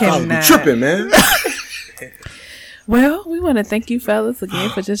 My stepfather be tripping, man. Well, we want to thank you fellas again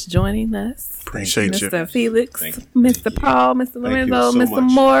for just joining us. Appreciate you. Mr. Felix, Mr. Paul, Mr. Lorenzo, Mr.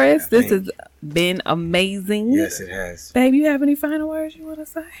 Morris. This has been amazing. Yes, it has. Babe, you have any final words you want to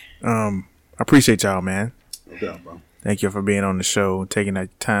say? I appreciate y'all, man. Yeah, bro. Thank you for being on the show, taking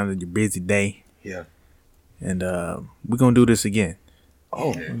that time in your busy day. Yeah. And we're going to do this again.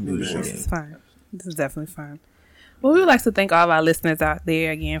 Oh, This is fun. This is definitely fun. Well, we would like to thank all of our listeners out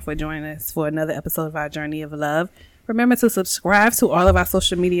there again for joining us for another episode of our Journey of Love. Remember to subscribe to all of our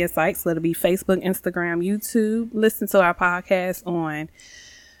social media sites. Let it be Facebook, Instagram, YouTube. Listen to our podcast on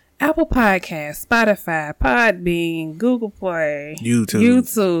Apple Podcasts, Spotify, Podbean, Google Play,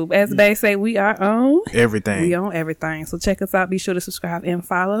 YouTube. As they say, we are on everything. We own everything. So check us out. Be sure to subscribe and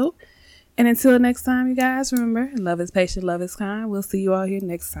follow. And until next time, you guys, remember, love is patient, love is kind. We'll see you all here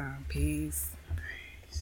next time. Peace.